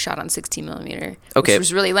Mud that was shot on 16 millimeter, okay, which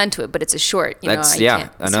was really lent to it, but it's a short.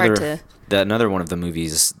 Another one of the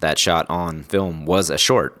movies that shot on film was a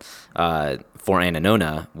short for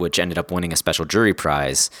Ananona, which ended up winning a special jury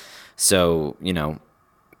prize. So, you know,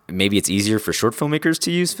 maybe it's easier for short filmmakers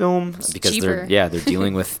to use film because cheaper. they're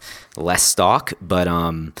dealing with less stock, but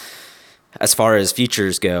as far as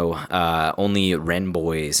features go, only Wren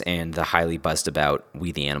Boys and the highly buzzed about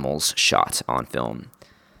We the Animals shot on film.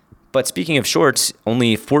 But speaking of shorts,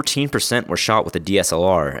 only 14% were shot with a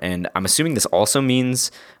DSLR, and I'm assuming this also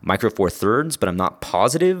means Micro Four Thirds, but I'm not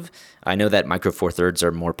positive. I know that Micro Four Thirds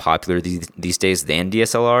are more popular these days than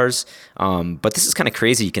DSLRs, but this is kind of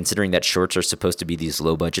crazy considering that shorts are supposed to be these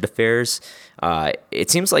low-budget affairs. It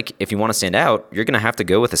seems like if you want to stand out, you're going to have to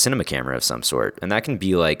go with a cinema camera of some sort, and that can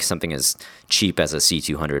be like something as cheap as a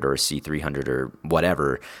C200 or a C300 or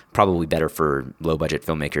whatever, probably better for low-budget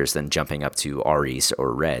filmmakers than jumping up to REs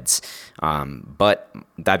or Reds. But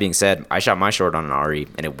that being said, I shot my short on an RE,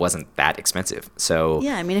 and it wasn't that expensive. So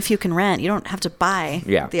yeah, I mean, if you can rent, you don't have to buy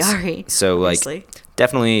the RE. So obviously. Like,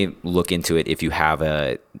 definitely look into it if you have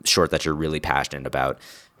a short that you're really passionate about.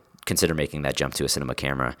 Consider making that jump to a cinema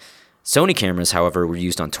camera. Sony cameras, however, were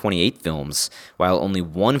used on 28 films, while only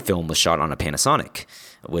 1 film was shot on a Panasonic,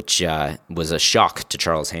 which was a shock to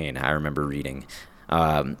Charles Haine, I remember reading.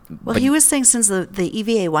 Well, he was saying since the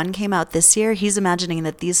EVA 1 came out this year, he's imagining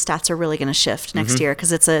that these stats are really going to shift next year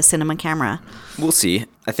because it's a cinema camera. We'll see.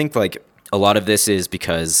 I think like a lot of this is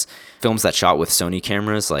because films that shot with Sony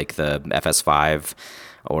cameras, like the FS5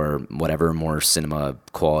 or whatever more cinema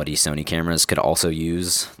quality Sony cameras, could also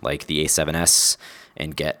use like the A7S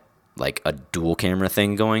and get like a dual camera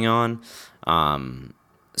thing going on.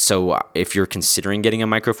 So if you're considering getting a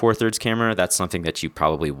Micro Four Thirds camera, that's something that you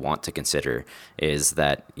probably want to consider, is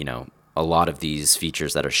that, you know, a lot of these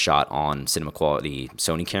features that are shot on cinema quality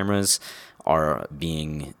Sony cameras are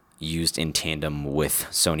being used in tandem with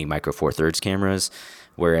Sony Micro Four Thirds cameras,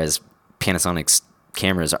 whereas Panasonic's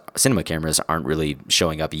cameras, cinema cameras, aren't really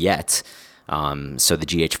showing up yet. So the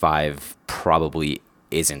GH5 probably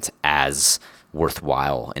isn't as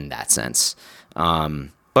worthwhile in that sense.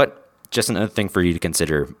 But just another thing for you to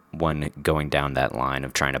consider when going down that line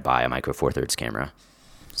of trying to buy a Micro Four Thirds camera.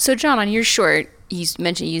 So John, on your short, you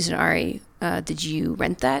mentioned you used an RE. Did you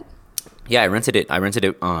rent that? Yeah, I rented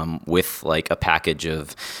it. With like a package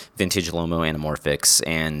of vintage Lomo anamorphics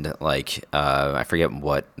and like I forget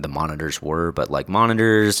what the monitors were, but like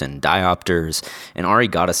monitors and diopters. And Ari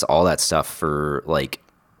got us all that stuff for like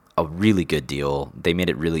a really good deal. They made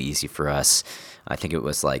it really easy for us. I think it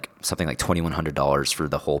was like something like $2,100 for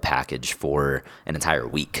the whole package for an entire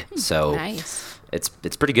week. So nice. It's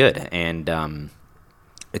pretty good, and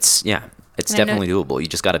it's definitely doable. You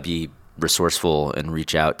just got to be resourceful and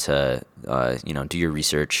reach out to do your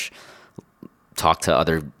research, talk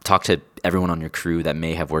to everyone on your crew that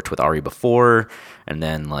may have worked with Ari before, and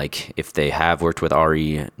then like if they have worked with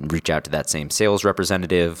Ari, reach out to that same sales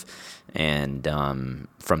representative, and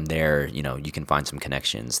from there, you can find some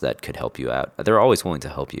connections that could help you out. They're always willing to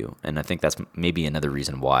help you, and I think that's maybe another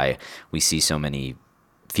reason why we see so many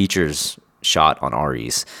features shot on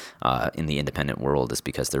Aris in the independent world, is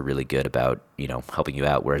because they're really good about helping you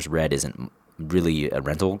out, whereas Red isn't really a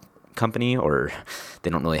rental company, or they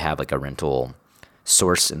don't really have like a rental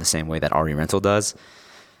source in the same way that Ari Rental does.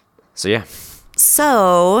 So yeah.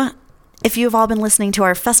 So if you've all been listening to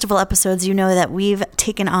our festival episodes, you know that we've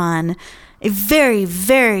taken on a very,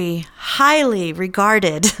 very highly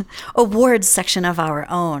regarded awards section of our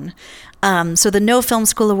own. So the No Film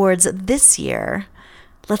School Awards this year,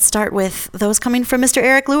 let's start with those coming from Mr.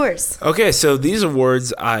 Eric Lewers. Okay, so these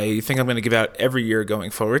awards I think I'm going to give out every year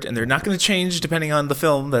going forward, and they're not going to change depending on the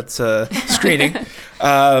film that's screening.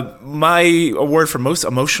 My award for most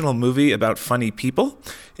emotional movie about funny people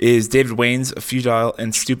is David Wayne's A Futile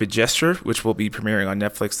and Stupid Gesture, which will be premiering on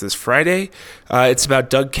Netflix this Friday. It's about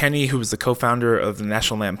Doug Kenny, who was the co-founder of the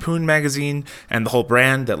National Lampoon magazine and the whole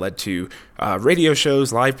brand that led to radio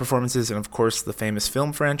shows, live performances, and of course the famous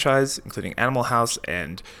film franchise, including Animal House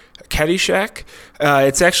and Caddyshack.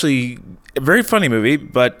 It's actually a very funny movie,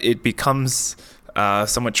 but it becomes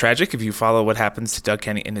somewhat tragic if you follow what happens to Doug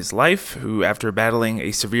Kenny in his life, who, after battling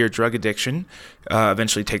a severe drug addiction,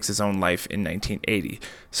 eventually takes his own life in 1980.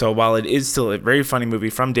 So while it is still a very funny movie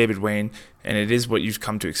from David Wayne, and it is what you've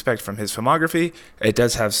come to expect from his filmography, it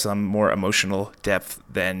does have some more emotional depth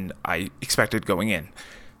than I expected going in.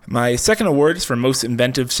 My second award is for Most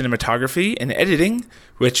Inventive Cinematography and Editing,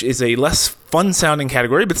 which is a less fun-sounding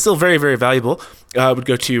category, but still very, very valuable. Would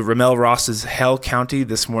go to Ramel Ross's Hell County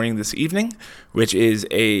This Morning, This Evening, which is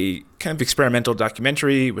a kind of experimental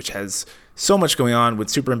documentary which has so much going on with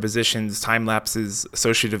superimpositions, time lapses,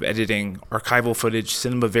 associative editing, archival footage,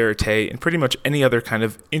 cinema verite, and pretty much any other kind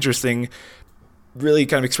of interesting, really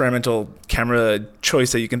kind of experimental camera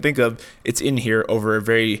choice that you can think of. It's in here over a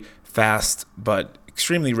very fast but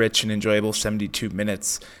extremely rich and enjoyable 72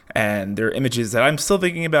 minutes, and there are images that I'm still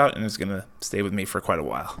thinking about, and it's going to stay with me for quite a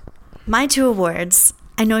while. My two awards.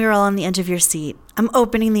 I know you're all on the edge of your seat. I'm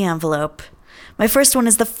opening the envelope. My first one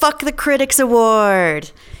is the Fuck the Critics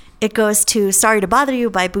Award. It goes to Sorry to Bother You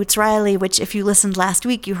by Boots Riley, which if you listened last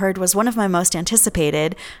week, you heard was one of my most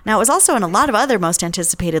anticipated. Now, it was also in a lot of other most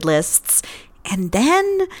anticipated lists. And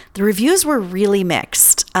then the reviews were really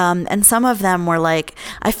mixed. And some of them were like,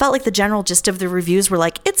 I felt like the general gist of the reviews were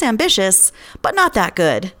like, it's ambitious, but not that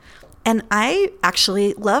good. And I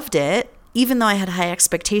actually loved it, even though I had high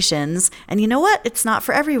expectations. And you know what? It's not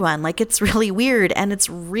for everyone. Like, it's really weird, and it's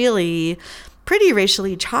really pretty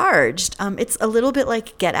racially charged. It's a little bit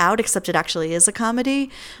like Get Out, except it actually is a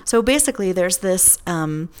comedy. So basically, there's this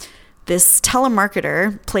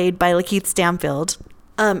telemarketer played by Lakeith Stanfield.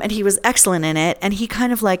 And he was excellent in it. And he's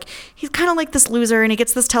kind of like this loser, and he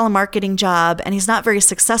gets this telemarketing job, and he's not very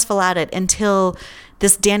successful at it until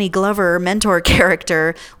this Danny Glover mentor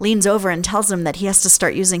character leans over and tells him that he has to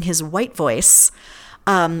start using his white voice.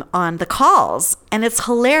 on the calls. And it's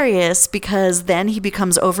hilarious because then he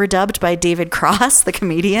becomes overdubbed by David Cross, the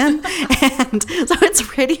comedian. And so it's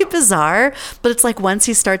pretty bizarre. But it's like once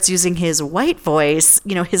he starts using his white voice,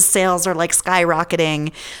 you know, his sales are like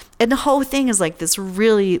skyrocketing. And the whole thing is like this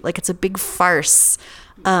really, like it's a big farce.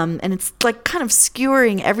 And it's like kind of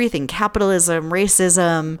skewering everything, capitalism,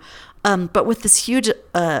 racism, but with this huge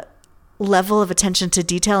level of attention to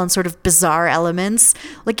detail and sort of bizarre elements.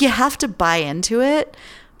 Like you have to buy into it,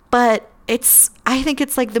 but I think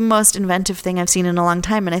it's like the most inventive thing I've seen in a long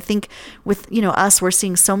time. And I think with, you know, us, we're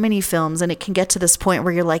seeing so many films and it can get to this point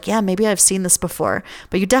where you're like, yeah, maybe I've seen this before,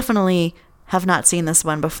 but you definitely have not seen this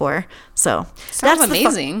one before. So sounds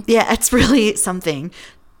amazing. Yeah, it's really something.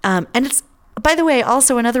 And it's, by the way,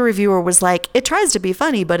 also another reviewer was like, it tries to be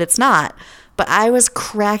funny, but it's not. But I was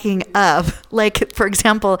cracking up. Like, for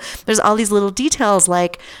example, there's all these little details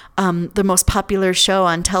like the most popular show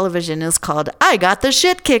on television is called I Got the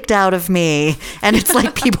Shit Kicked Out of Me. And it's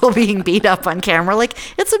like people being beat up on camera. Like,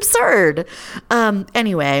 it's absurd.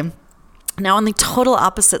 Anyway. Now, on the total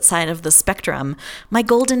opposite side of the spectrum, my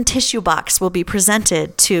golden tissue box will be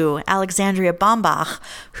presented to Alexandria Bombach,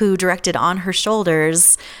 who directed On Her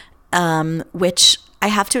Shoulders, which I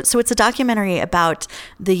have to. So it's a documentary about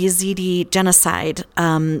the Yazidi genocide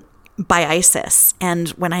by ISIS, and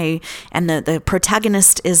the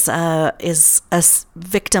protagonist is a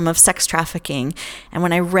victim of sex trafficking. And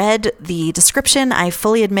when I read the description, I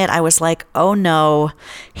fully admit I was like, oh no,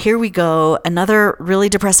 here we go, another really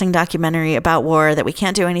depressing documentary about war that we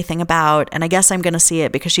can't do anything about. And I guess I'm going to see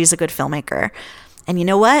it because she's a good filmmaker. And you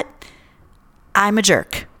know what? I'm a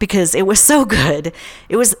jerk because it was so good.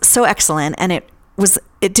 It was so excellent. And it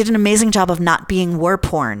did an amazing job of not being war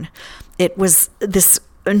porn. It was this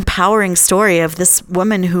empowering story of this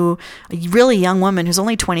woman a really young woman who's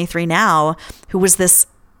only 23 now, who was this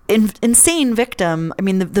insane victim. I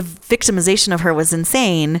mean, the victimization of her was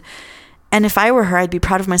insane. And if I were her, I'd be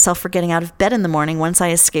proud of myself for getting out of bed in the morning once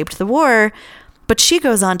I escaped the war. But she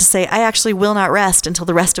goes on to say, I actually will not rest until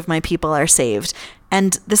the rest of my people are saved.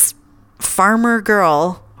 And this farmer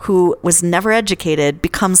girl who was never educated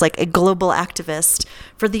becomes like a global activist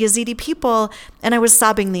for the Yazidi people. And I was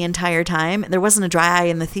sobbing the entire time. There wasn't a dry eye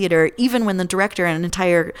in the theater. Even when the director and an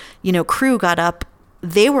entire, crew got up,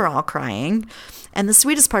 they were all crying. And the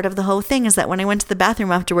sweetest part of the whole thing is that when I went to the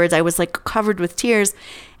bathroom afterwards, I was like covered with tears.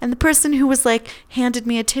 And the person who was like handed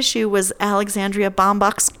me a tissue was Alexandria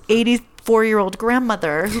Bombach's 84-year-old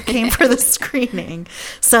grandmother who came for the screening.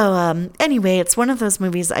 So anyway, it's one of those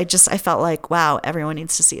movies I felt like, wow, everyone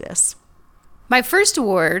needs to see this. My first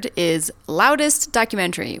award is Loudest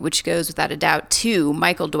Documentary, which goes without a doubt to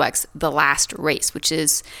Michael Dweck's The Last Race, which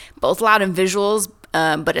is both loud in visuals,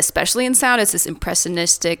 but especially in sound. It's this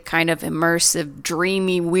impressionistic, kind of immersive,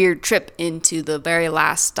 dreamy, weird trip into the very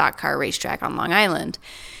last stock car racetrack on Long Island.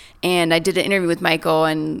 And I did an interview with Michael,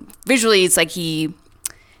 and visually it's like he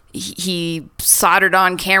soldered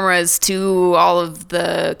on cameras to all of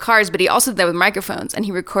the cars, but he also did that with microphones, and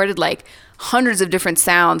he recorded like hundreds of different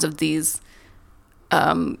sounds of these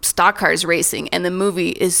stock cars racing. And the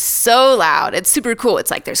movie is so loud. It's super cool. It's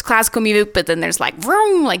like there's classical music, but then there's like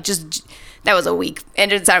vroom, like just that was a weak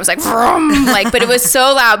engine sound. It was like vroom, like, but it was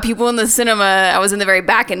so loud. People in the cinema, I was in the very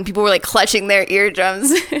back, and people were like clutching their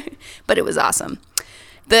eardrums, but it was awesome.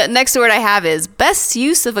 The next award I have is Best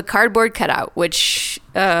Use of a Cardboard Cutout, which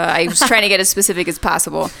I was trying to get as specific as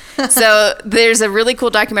possible. So there's a really cool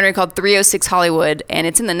documentary called 306 Hollywood, and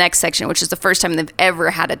it's in the next section, which is the first time they've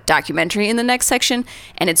ever had a documentary in the next section.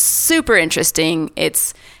 And it's super interesting.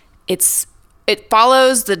 It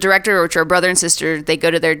follows the director, which are a brother and sister. They go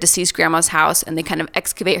to their deceased grandma's house and they kind of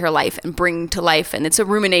excavate her life and bring to life. And it's a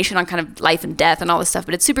rumination on kind of life and death and all this stuff.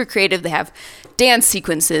 But it's super creative. They have dance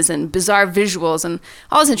sequences and bizarre visuals and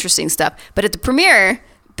all this interesting stuff. But at the premiere,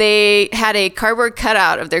 they had a cardboard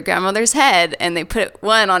cutout of their grandmother's head, and they put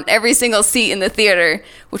one on every single seat in the theater,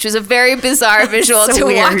 which was a very bizarre visual so to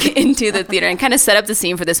weird. walk into the theater and kind of set up the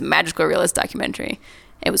scene for this magical realist documentary.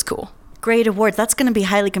 It was cool. Great award. That's going to be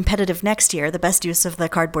highly competitive next year, the best use of the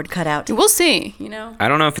cardboard cutout. We'll see, I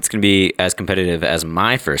don't know if it's going to be as competitive as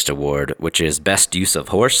my first award, which is Best Use of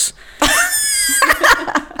Horse.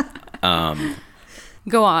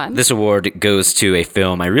 Go on. This award goes to a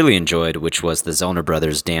film I really enjoyed, which was the Zellner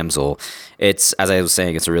Brothers' Damsel. It's, as I was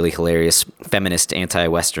saying, it's a really hilarious feminist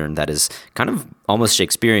anti-Western that is kind of almost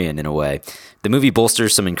Shakespearean in a way. The movie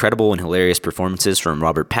bolsters some incredible and hilarious performances from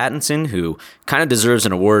Robert Pattinson, who kind of deserves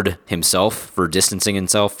an award himself for distancing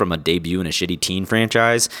himself from a debut in a shitty teen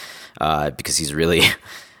franchise, because he's really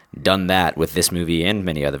done that with this movie and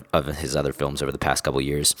many other of his other films over the past couple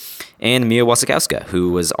years. And Mia Wasikowska,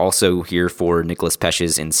 who was also here for Nicholas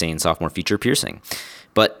Pesch's insane sophomore feature Piercing.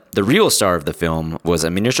 But the real star of the film was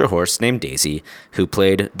a miniature horse named Daisy, who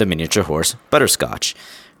played the miniature horse Butterscotch.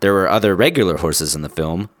 There were other regular horses in the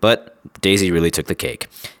film, but Daisy really took the cake.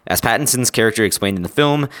 As Pattinson's character explained in the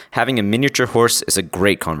film, having a miniature horse is a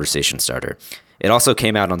great conversation starter. It also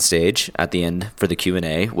came out on stage at the end for the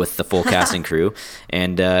Q&A with the full cast and crew,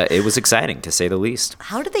 and it was exciting, to say the least.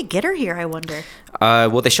 How did they get her here, I wonder?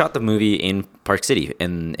 Well, they shot the movie in Park City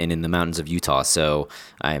and in the mountains of Utah, so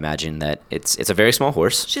I imagine that it's a very small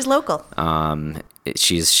horse. She's local.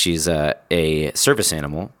 She's a service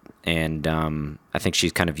animal, and I think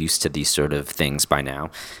she's kind of used to these sort of things by now.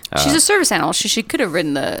 She's a service animal. She could have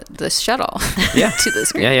ridden the shuttle to the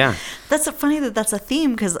screen. Yeah. That's funny that's a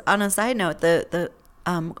theme, because on a side note, the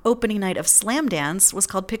opening night of Slam Dance was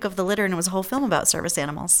called Pick of the Litter, and it was a whole film about service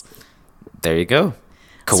animals. There you go.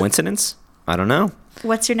 Coincidence? I don't know.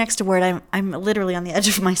 What's your next award? I'm literally on the edge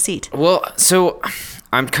of my seat. Well, so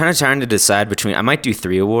I'm kind of trying to decide between. I might do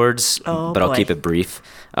 3 awards, but I'll keep it brief.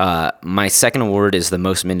 My second award is the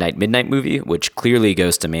most midnight movie, which clearly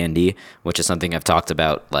goes to Mandy, which is something I've talked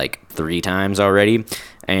about like 3 times already.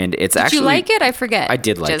 And it's Did you like it? I forget. I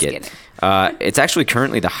did like it. It's actually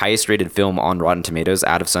currently the highest rated film on Rotten Tomatoes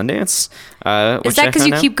out of Sundance. Is that because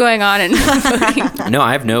you keep going on and voting? No,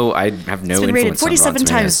 I have no It's been influence rated on 47 Rotten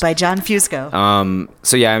times Tomatoes. by John Fusco.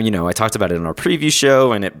 So yeah, I talked about it in our preview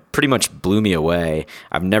show, and it pretty much blew me away.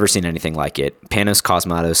 I've never seen anything like it. Panos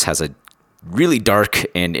Cosmatos has a really dark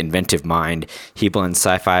and inventive mind. He blends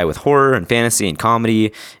sci-fi with horror and fantasy and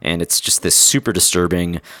comedy, and it's just this super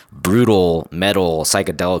disturbing, brutal, metal,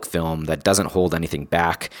 psychedelic film that doesn't hold anything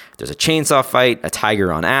back. There's a chainsaw fight, a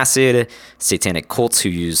tiger on acid, satanic cults who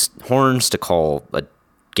use horns to call a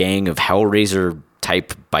gang of Hellraiser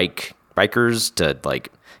type bikers to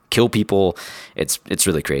like kill people. It's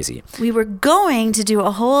really crazy. We were going to do a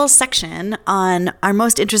whole section on our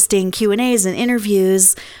most interesting Q&As and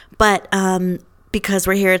interviews, but because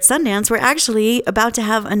we're here at Sundance, we're actually about to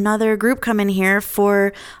have another group come in here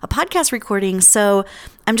for a podcast recording. So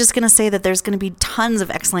I'm just going to say that there's going to be tons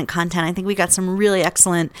of excellent content. I think we got some really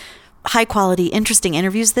excellent, high quality, interesting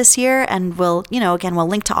interviews this year. And we'll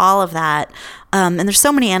link to all of that. And there's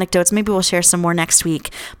so many anecdotes. Maybe we'll share some more next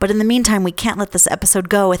week. But in the meantime, we can't let this episode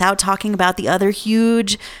go without talking about the other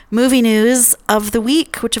huge movie news of the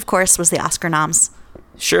week, which of course was the Oscar noms.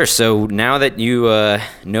 Sure. So now that you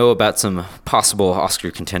know about some possible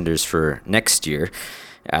Oscar contenders for next year,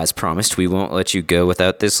 as promised, we won't let you go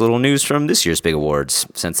without this little news from this year's big awards,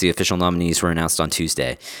 since the official nominees were announced on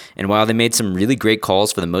Tuesday. And while they made some really great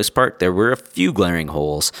calls for the most part, there were a few glaring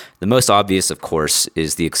holes. The most obvious, of course,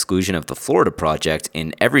 is the exclusion of the Florida Project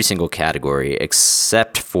in every single category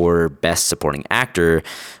except for Best Supporting Actor,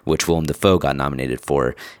 which Willem Dafoe got nominated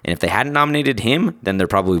for. And if they hadn't nominated him, then there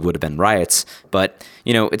probably would have been riots. But,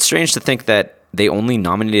 it's strange to think that they only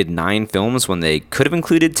nominated 9 films when they could have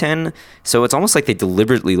included 10, so it's almost like they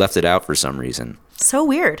deliberately left it out for some reason. So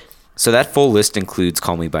weird. So that full list includes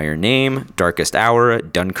Call Me By Your Name, Darkest Hour,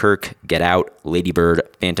 Dunkirk, Get Out, Lady Bird,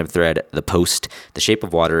 Phantom Thread, The Post, The Shape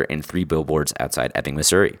of Water, and 3 Billboards Outside Ebbing,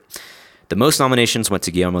 Missouri. The most nominations went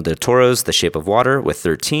to Guillermo del Toro's The Shape of Water with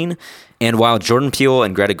 13, and while Jordan Peele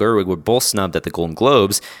and Greta Gerwig were both snubbed at the Golden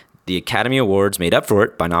Globes, the Academy Awards made up for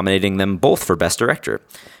it by nominating them both for Best Director.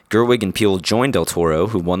 Gerwig and Peele joined Del Toro,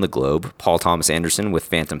 who won the Globe, Paul Thomas Anderson with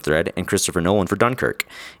Phantom Thread, and Christopher Nolan for Dunkirk.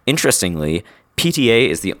 Interestingly, PTA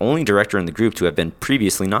is the only director in the group to have been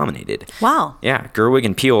previously nominated. Wow. Yeah, Gerwig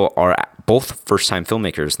and Peele are both first-time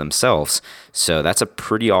filmmakers themselves, so that's a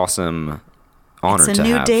pretty awesome honor to have. It's a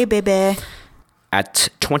new day, baby. At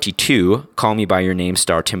 22, Call Me By Your Name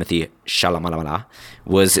star Timothy Chalamet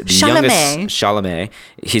was the youngest. Chalamet.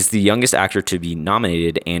 He's the youngest actor to be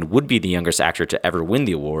nominated and would be the youngest actor to ever win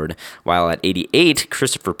the award. While at 88,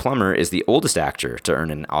 Christopher Plummer is the oldest actor to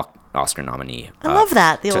earn an Oscar nominee. I love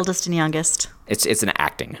that, the oldest and youngest. It's an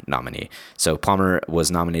acting nominee. So Plummer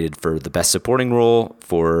was nominated for the Best Supporting Role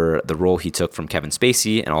for the role he took from Kevin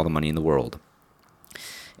Spacey in All the Money in the World.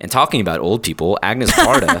 And talking about old people, Agnes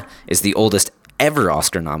Varda is the oldest ever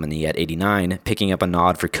Oscar nominee at 89, picking up a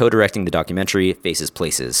nod for co-directing the documentary Faces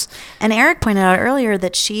Places. And Eric pointed out earlier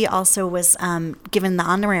that she also was given the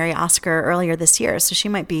honorary Oscar earlier this year, so she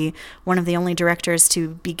might be one of the only directors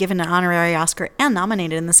to be given an honorary Oscar and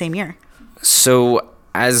nominated in the same year. So,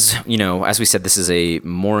 as we said, this is a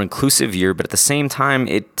more inclusive year, but at the same time,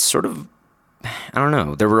 it sort of I don't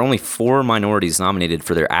know. There were only 4 minorities nominated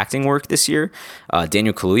for their acting work this year.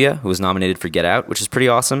 Daniel Kaluuya, who was nominated for Get Out, which is pretty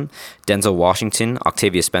awesome. Denzel Washington,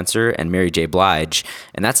 Octavia Spencer, and Mary J. Blige.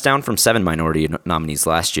 And that's down from 7 minority nominees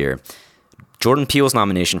last year. Jordan Peele's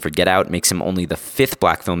nomination for Get Out makes him only the 5th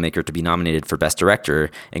black filmmaker to be nominated for Best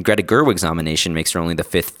Director, and Greta Gerwig's nomination makes her only the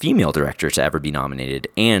 5th female director to ever be nominated,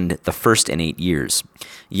 and the first in 8 years.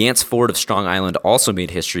 Yance Ford of Strong Island also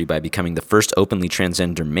made history by becoming the first openly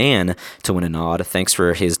transgender man to win a nod, thanks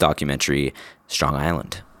for his documentary, Strong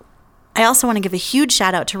Island. I also want to give a huge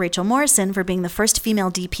shout out to Rachel Morrison for being the first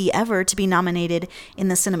female DP ever to be nominated in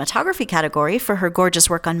the cinematography category for her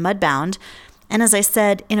gorgeous work on Mudbound. And as I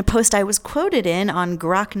said in a post I was quoted in on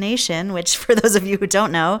Grok Nation, which for those of you who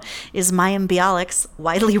don't know is Mayim Bialik's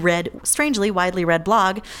strangely widely read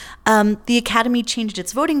blog, the Academy changed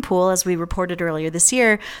its voting pool, as we reported earlier this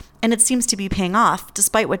year, and it seems to be paying off.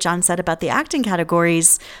 Despite what John said about the acting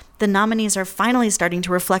categories, the nominees are finally starting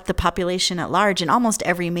to reflect the population at large in almost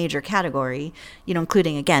every major category,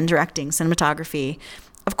 including, again, directing, cinematography.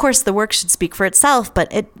 Of course, the work should speak for itself,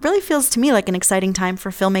 but it really feels to me like an exciting time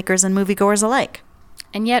for filmmakers and moviegoers alike.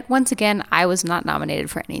 And yet, once again, I was not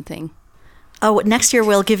nominated for anything. Oh, next year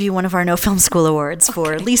we'll give you one of our No Film School Awards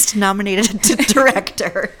for least nominated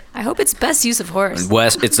director. I hope it's best use of horse.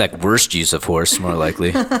 It's like worst use of horse, more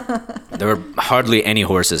likely. There were hardly any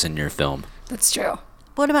horses in your film. That's true.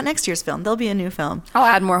 What about next year's film? There'll be a new film. I'll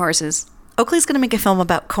add more horses. Oakley's going to make a film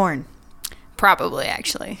about corn. Probably,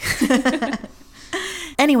 actually.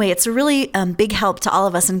 Anyway, it's a really big help to all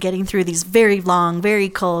of us in getting through these very long, very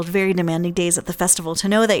cold, very demanding days at the festival to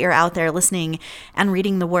know that you're out there listening and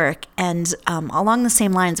reading the work. And along the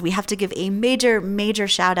same lines, we have to give a major, major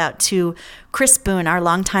shout out to Chris Boone, our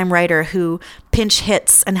longtime writer who pinch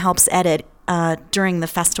hits and helps edit during the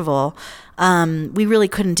festival. We really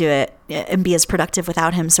couldn't do it and be as productive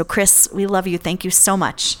without him. So Chris, we love you. Thank you so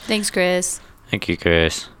much. Thanks, Chris. Thank you,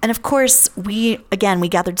 Chris. And of course, we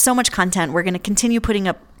gathered so much content. We're going to continue putting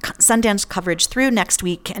up Sundance coverage through next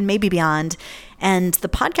week and maybe beyond. And the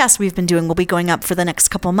podcast we've been doing will be going up for the next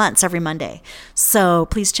couple months every Monday. So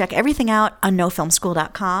please check everything out on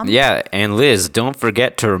nofilmschool.com. Yeah, and Liz, don't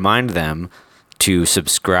forget to remind them to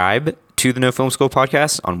subscribe to the No Film School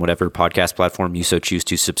podcast on whatever podcast platform you so choose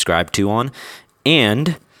to subscribe to on.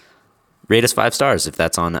 And rate us 5 stars if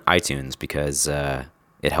that's on iTunes, because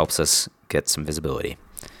it helps us get some visibility.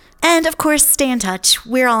 And of course, stay in touch.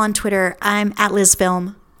 We're all on Twitter. I'm at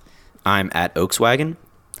LizFilm. I'm at Oakswagon.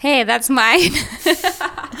 Hey, that's mine.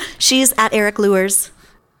 She's at Eric Lewers.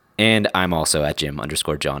 And I'm also at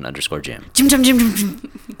Jim_John_Jim.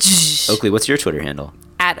 Jim. Oakley, what's your Twitter handle?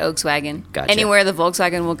 At Oakswagon. Gotcha. Anywhere the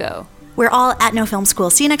Volkswagen will go. We're all at No Film School.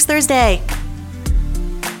 See you next Thursday.